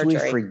times surgery.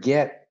 we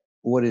forget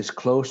what is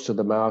close to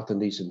the mouth in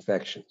these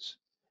infections.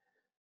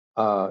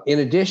 In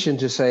addition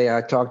to, say,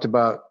 I talked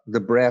about the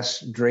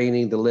breast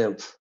draining the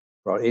lymph,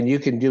 right? And you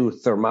can do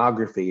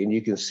thermography and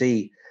you can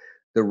see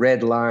the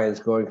red lines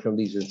going from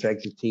these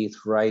infected teeth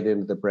right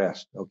into the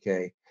breast,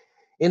 okay?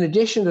 In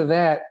addition to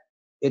that,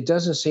 it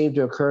doesn't seem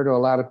to occur to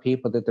a lot of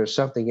people that there's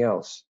something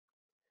else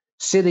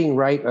sitting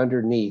right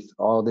underneath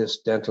all this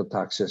dental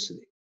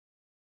toxicity.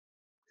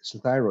 It's the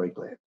thyroid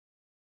gland.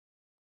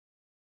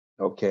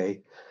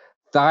 Okay.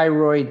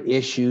 Thyroid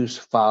issues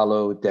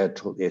follow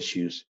dental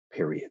issues,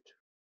 period.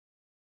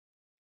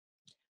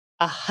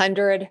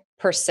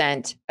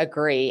 100%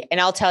 agree. And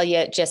I'll tell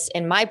you, just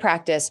in my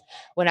practice,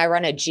 when I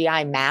run a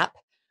GI map,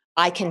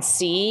 I can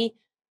see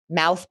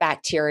mouth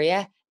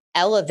bacteria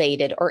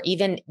elevated or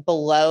even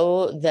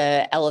below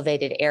the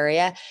elevated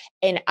area.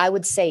 And I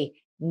would say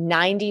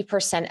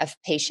 90% of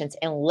patients,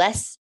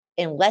 unless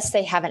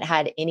they haven't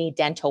had any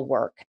dental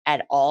work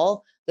at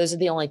all, those are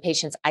the only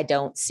patients I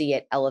don't see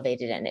it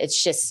elevated in.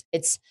 It's just,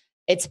 it's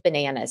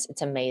bananas.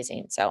 It's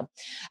amazing. So,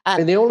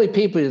 and the only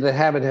people that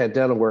haven't had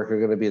dental work are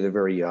going to be the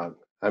very young.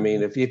 I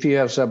mean, if you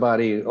have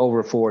somebody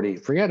over 40,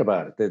 forget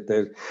about it.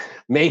 That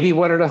maybe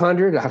 1 in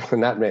 100,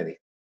 not many.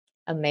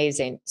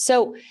 Amazing.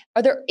 So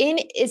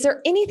is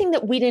there anything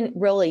that we didn't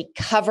really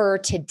cover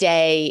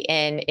today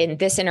in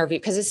this interview?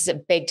 Because this is a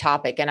big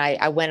topic, and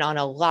I went on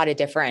a lot of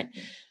different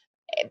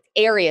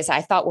areas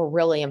I thought were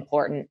really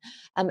important.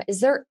 Is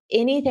there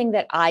anything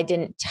that I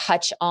didn't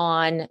touch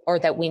on or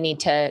that we need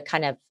to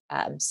kind of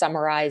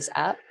summarize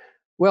up?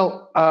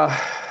 Well,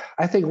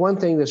 I think one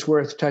thing that's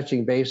worth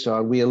touching base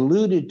on, we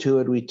alluded to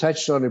it, we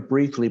touched on it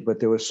briefly, but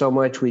there was so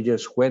much we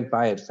just went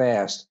by it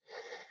fast,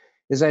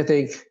 is I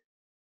think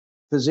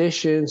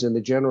physicians and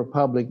the general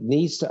public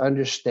needs to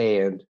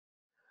understand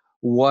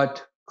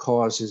what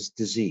causes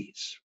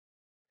disease,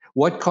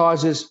 what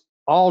causes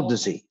all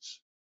disease.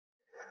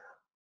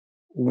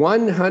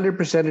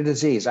 100% of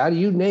disease,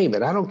 you name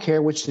it, I don't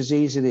care which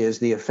disease it is,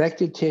 the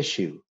affected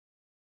tissue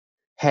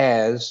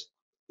has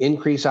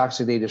increased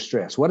oxidative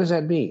stress. What does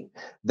that mean?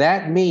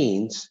 That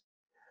means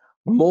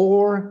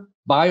more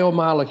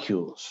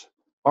biomolecules,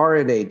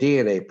 RNA,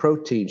 DNA,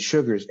 proteins,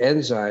 sugars,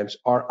 enzymes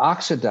are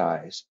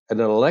oxidized in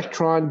an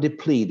electron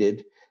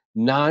depleted,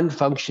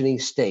 non-functioning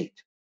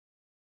state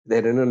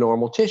than in a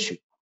normal tissue.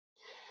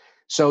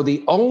 So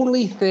the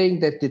only thing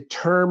that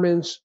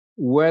determines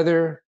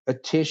whether a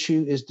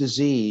tissue is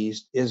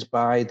diseased is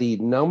by the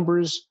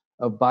numbers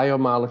of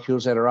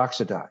biomolecules that are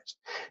oxidized.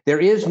 There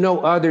is no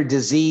other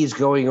disease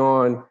going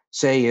on,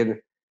 say,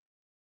 in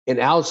an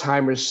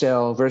Alzheimer's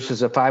cell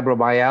versus a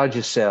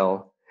fibromyalgia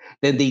cell,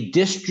 than the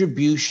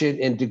distribution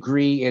and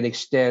degree and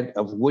extent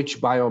of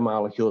which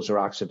biomolecules are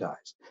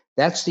oxidized.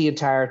 That's the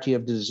entirety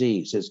of the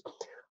disease.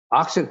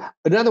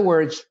 In other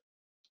words,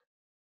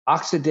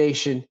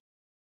 oxidation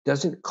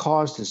doesn't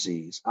cause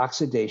disease.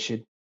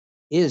 Oxidation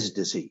is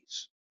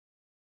disease.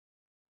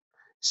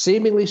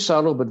 Seemingly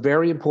subtle, but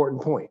very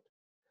important point.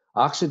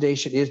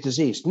 Oxidation is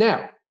disease.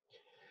 Now,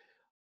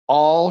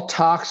 all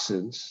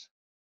toxins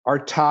are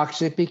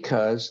toxic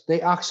because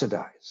they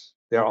oxidize.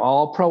 They're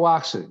all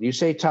pro-oxidant. You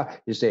say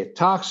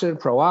toxin,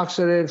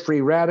 pro-oxidant,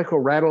 free radical,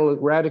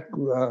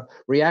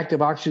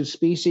 reactive oxygen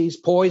species,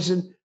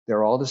 poison.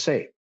 They're all the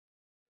same.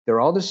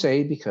 They're all the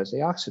same because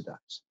they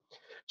oxidize.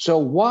 So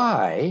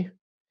why,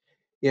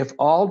 if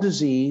all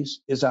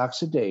disease is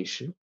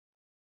oxidation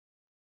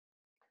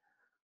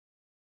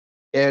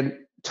and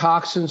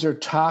toxins are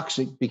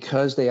toxic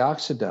because they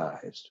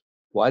oxidize,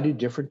 why do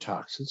different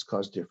toxins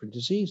cause different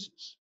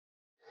diseases?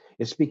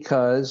 It's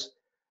because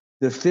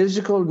the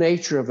physical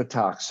nature of a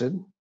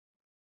toxin,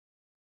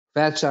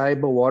 fat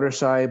soluble, water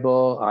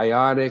soluble,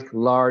 ionic,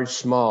 large,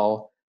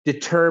 small,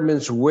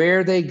 determines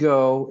where they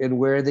go and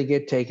where they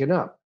get taken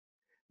up.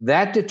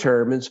 That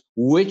determines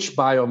which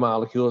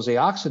biomolecules they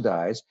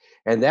oxidize,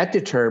 and that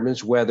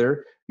determines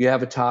whether you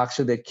have a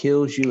toxin that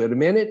kills you in a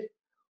minute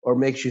or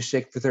makes you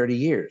sick for 30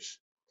 years.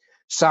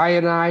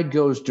 Cyanide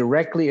goes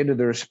directly into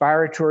the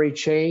respiratory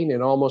chain,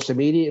 and almost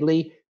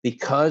immediately,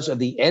 because of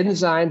the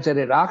enzymes that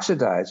it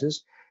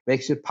oxidizes,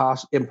 makes it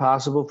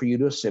impossible for you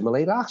to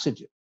assimilate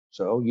oxygen.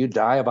 So you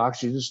die of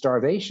oxygen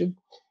starvation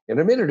in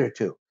a minute or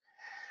two.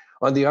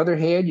 On the other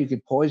hand, you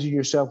could poison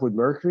yourself with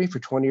mercury for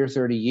 20 or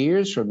 30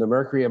 years from the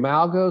mercury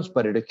amalgams,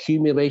 but it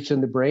accumulates in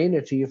the brain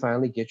until you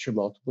finally get your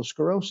multiple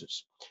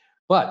sclerosis.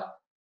 But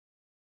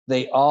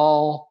they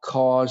all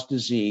cause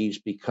disease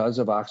because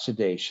of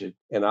oxidation,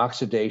 and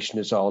oxidation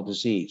is all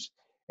disease.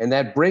 And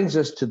that brings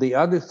us to the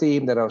other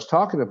theme that I was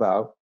talking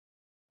about,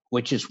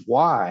 which is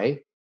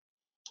why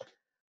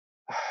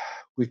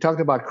we've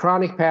talked about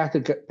chronic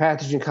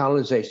pathogen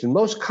colonization.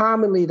 Most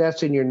commonly,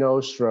 that's in your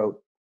nose,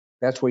 throat.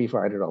 That's where you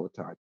find it all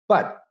the time.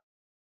 But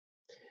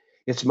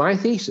it's my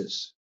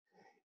thesis,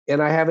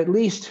 and I have at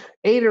least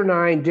 8 or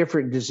 9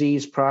 different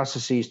disease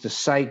processes to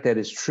cite that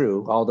is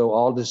true, although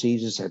all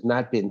diseases have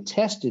not been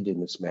tested in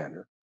this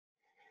manner.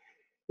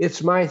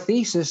 It's my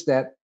thesis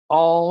that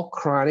all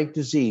chronic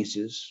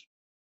diseases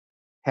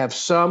have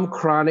some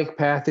chronic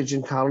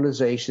pathogen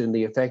colonization in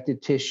the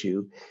affected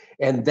tissue,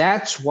 and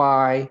that's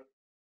why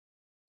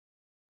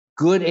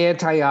good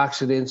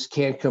antioxidants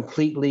can't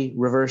completely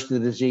reverse the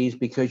disease,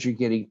 because you're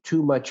getting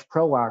too much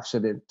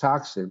pro-oxidant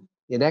toxin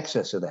in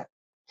excess of that.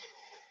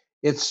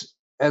 It's,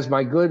 as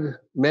my good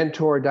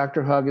mentor,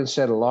 Dr. Huggins,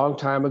 said a long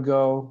time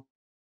ago,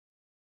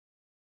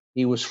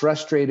 he was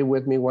frustrated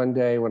with me one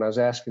day when I was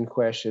asking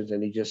questions,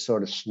 and he just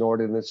sort of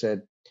snorted and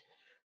said,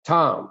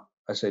 "Tom,"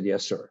 I said,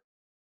 "Yes, sir."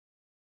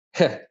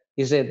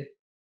 He said,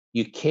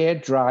 "You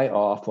can't dry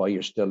off while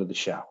you're still in the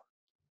shower."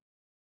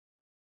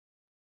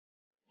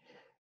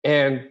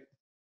 And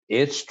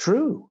it's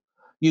true.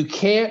 You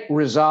can't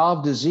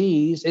resolve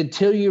disease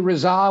until you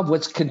resolve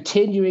what's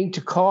continuing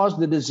to cause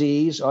the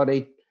disease on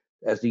a,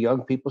 as the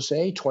young people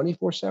say,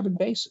 24/7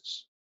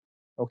 basis.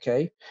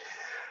 Okay?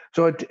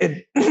 So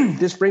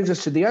this brings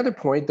us to the other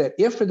point, that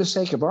if, for the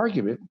sake of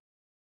argument,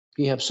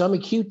 you have some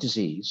acute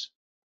disease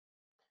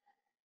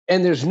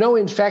and there's no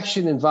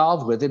infection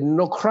involved with it,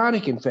 no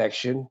chronic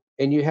infection,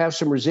 and you have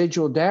some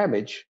residual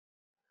damage,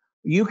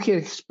 you can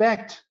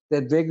expect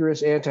that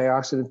vigorous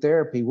antioxidant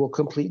therapy will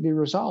completely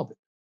resolve it,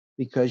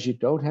 because you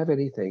don't have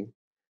anything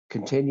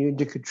continuing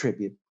to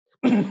contribute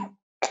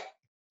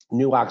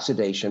new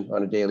oxidation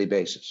on a daily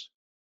basis.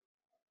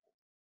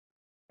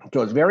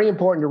 So it's very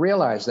important to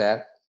realize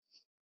that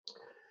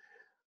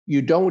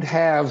you don't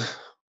have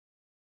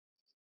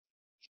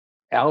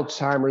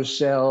Alzheimer's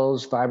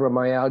cells,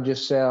 fibromyalgia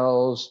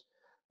cells,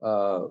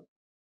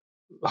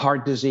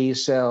 heart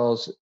disease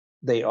cells.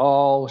 They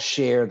all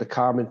share the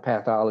common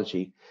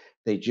pathology.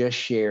 They just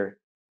share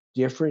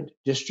different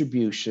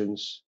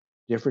distributions,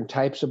 different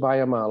types of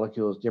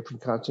biomolecules,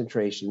 different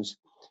concentrations,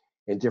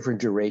 and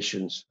different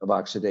durations of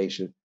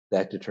oxidation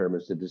that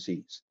determines the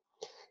disease.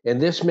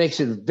 And this makes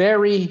it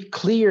very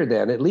clear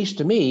then, at least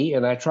to me,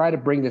 and I try to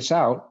bring this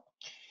out,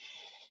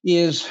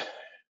 is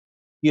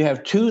you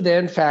have 2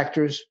 then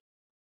factors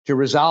to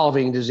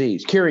resolving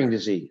disease, curing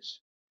disease.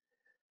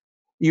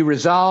 You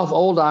resolve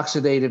old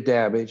oxidative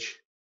damage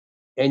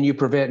and you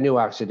prevent new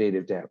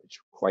oxidative damage,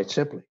 quite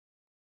simply.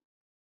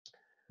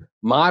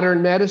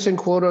 Modern medicine,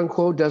 quote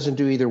unquote, doesn't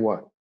do either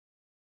one.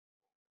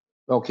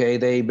 Okay,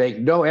 they make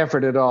no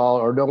effort at all,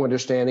 or no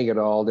understanding at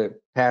all, that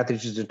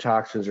pathogens and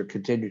toxins are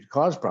continuing to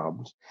cause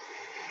problems.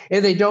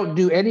 And they don't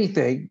do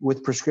anything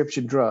with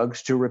prescription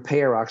drugs to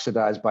repair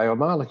oxidized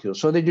biomolecules.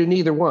 So they do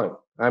neither one.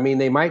 I mean,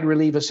 they might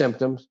relieve the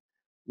symptoms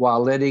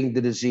while letting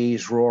the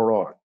disease roar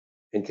on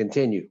and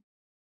continue.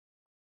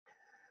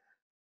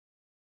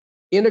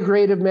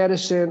 Integrative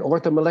medicine,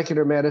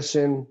 orthomolecular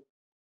medicine,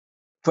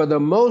 for the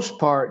most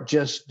part,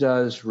 just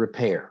does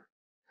repair.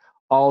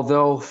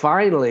 Although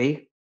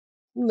finally,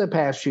 in the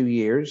past few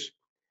years,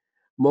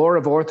 more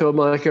of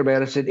orthomolecular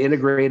medicine,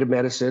 integrative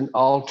medicine,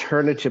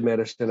 alternative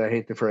medicine, I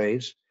hate the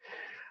phrase,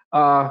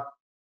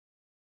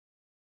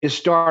 is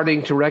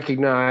starting to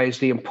recognize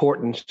the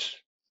importance,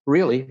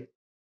 really,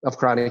 of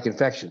chronic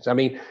infections. I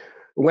mean,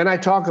 when I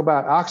talk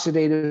about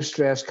oxidative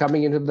stress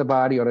coming into the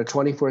body on a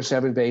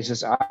 24/7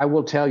 basis, I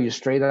will tell you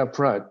straight up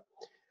front,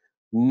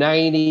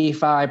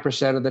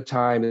 95% of the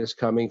time is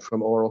coming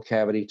from oral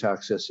cavity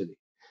toxicity.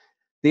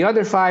 The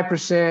other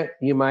 5%,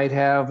 you might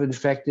have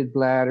infected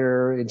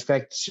bladder,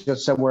 infection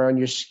somewhere on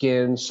your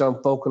skin,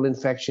 some focal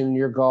infection in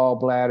your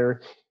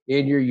gallbladder,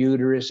 in your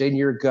uterus, in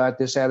your gut,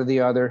 this, that, or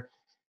the other.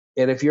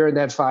 And if you're in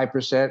that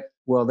 5%,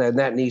 well, then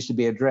that needs to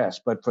be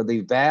addressed. But for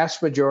the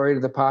vast majority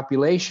of the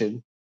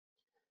population,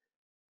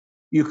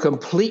 you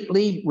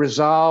completely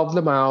resolve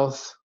the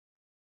mouth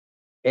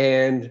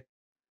and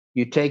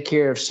you take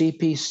care of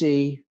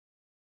CPC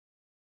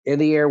in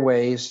the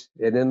airways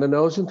and in the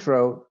nose and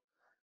throat,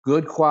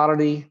 good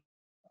quality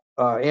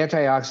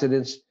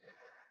antioxidants.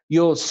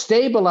 You'll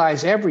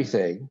stabilize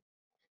everything.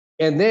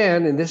 And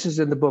then, and this is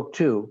in the book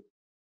too,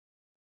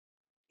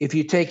 if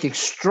you take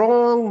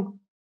strong,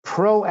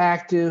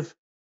 proactive,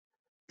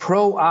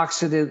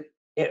 pro-oxidant,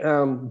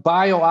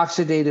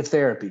 biooxidative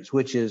therapies,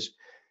 which is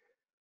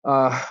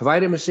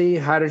vitamin C,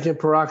 hydrogen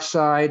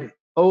peroxide,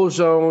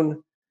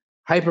 ozone,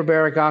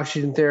 hyperbaric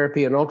oxygen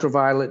therapy, and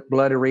ultraviolet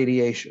blood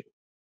irradiation,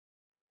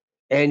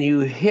 and you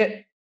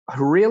hit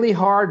really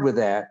hard with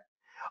that,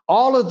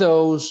 all of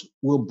those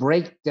will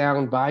break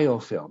down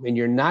biofilm, and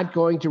you're not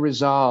going to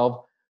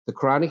resolve the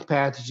chronic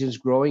pathogens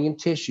growing in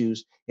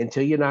tissues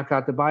until you knock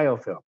out the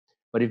biofilm.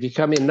 But if you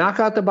come in, knock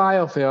out the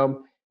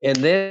biofilm, and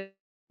then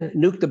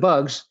nuke the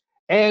bugs,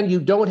 and you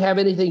don't have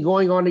anything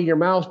going on in your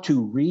mouth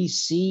to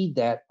reseed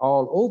that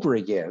all over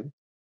again,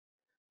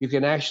 you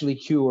can actually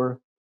cure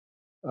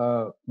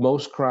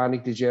most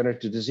chronic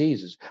degenerative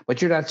diseases.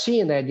 But you're not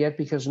seeing that yet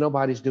because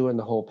nobody's doing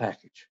the whole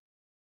package.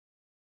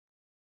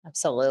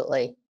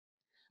 Absolutely.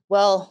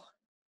 Well,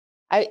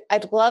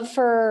 I'd love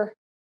for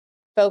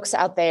folks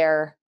out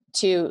there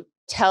to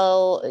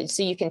so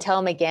you can tell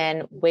them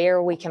again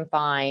where we can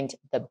find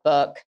the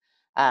book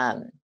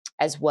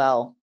as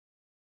well.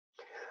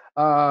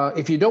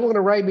 If you don't want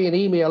to write me an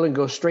email and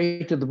go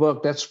straight to the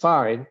book, that's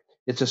fine.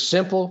 It's a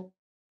simple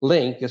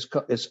link. It's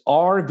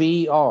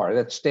RVR.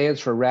 That stands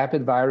for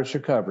Rapid Virus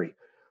Recovery.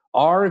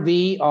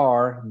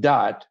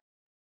 RVR.med,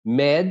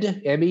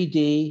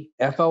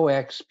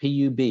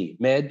 MEDFOXPUB,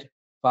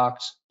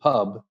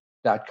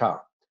 medfoxpub.com.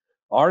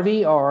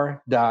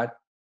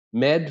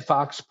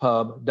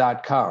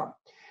 RVR.medfoxpub.com.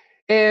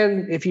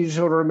 And if you just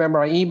want to remember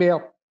my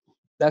email,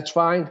 that's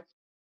fine.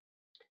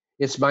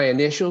 It's my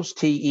initials,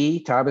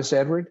 T-E, Thomas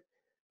Edward.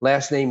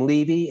 Last name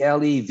Levy,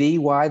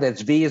 L-E-V-Y.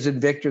 That's V as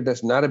in Victor.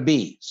 That's not a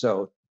B.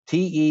 So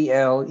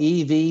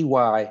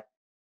T-E-L-E-V-Y,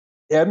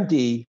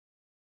 M-D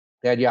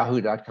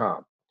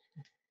 @yahoo.com.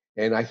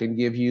 And I can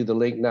give you the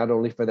link not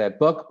only for that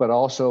book, but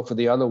also for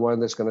the other one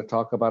that's going to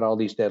talk about all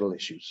these dental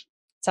issues.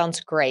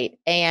 Sounds great.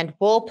 And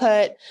we'll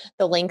put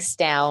the links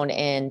down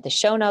in the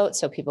show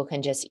notes so people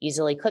can just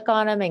easily click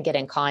on them and get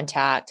in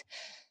contact.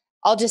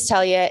 I'll just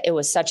tell you, it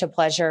was such a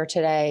pleasure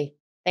today.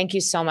 Thank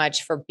you so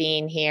much for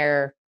being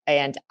here.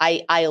 And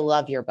I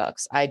love your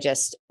books. I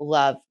just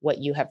love what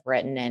you have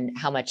written and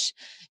how much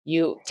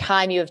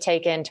time you have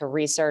taken to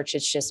research.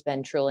 It's just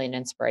been truly an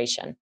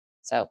inspiration.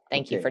 So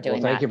thank you for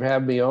doing that. Thank you for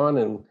having me on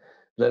and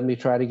letting me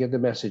try to get the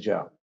message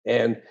out.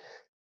 And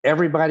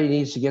everybody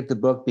needs to get the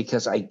book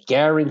because I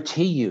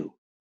guarantee you,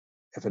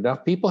 if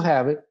enough people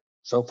have it,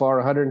 so far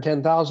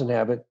 110,000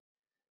 have it,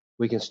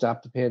 we can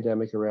stop the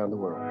pandemic around the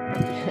world.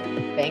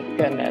 Thank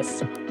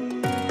goodness.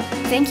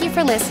 Thank you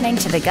for listening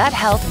to the Gut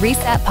Health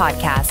Reset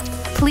podcast.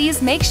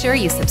 Please make sure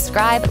you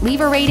subscribe, leave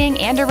a rating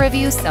and a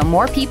review so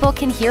more people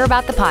can hear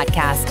about the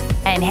podcast.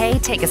 And hey,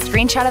 take a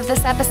screenshot of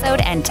this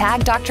episode and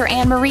tag Dr.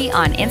 Anne-Marie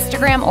on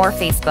Instagram or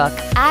Facebook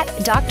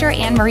 @Dr.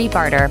 Anne-Marie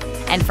Barter.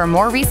 And for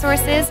more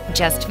resources,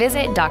 just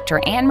visit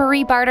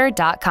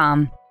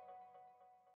drannmariebarter.com.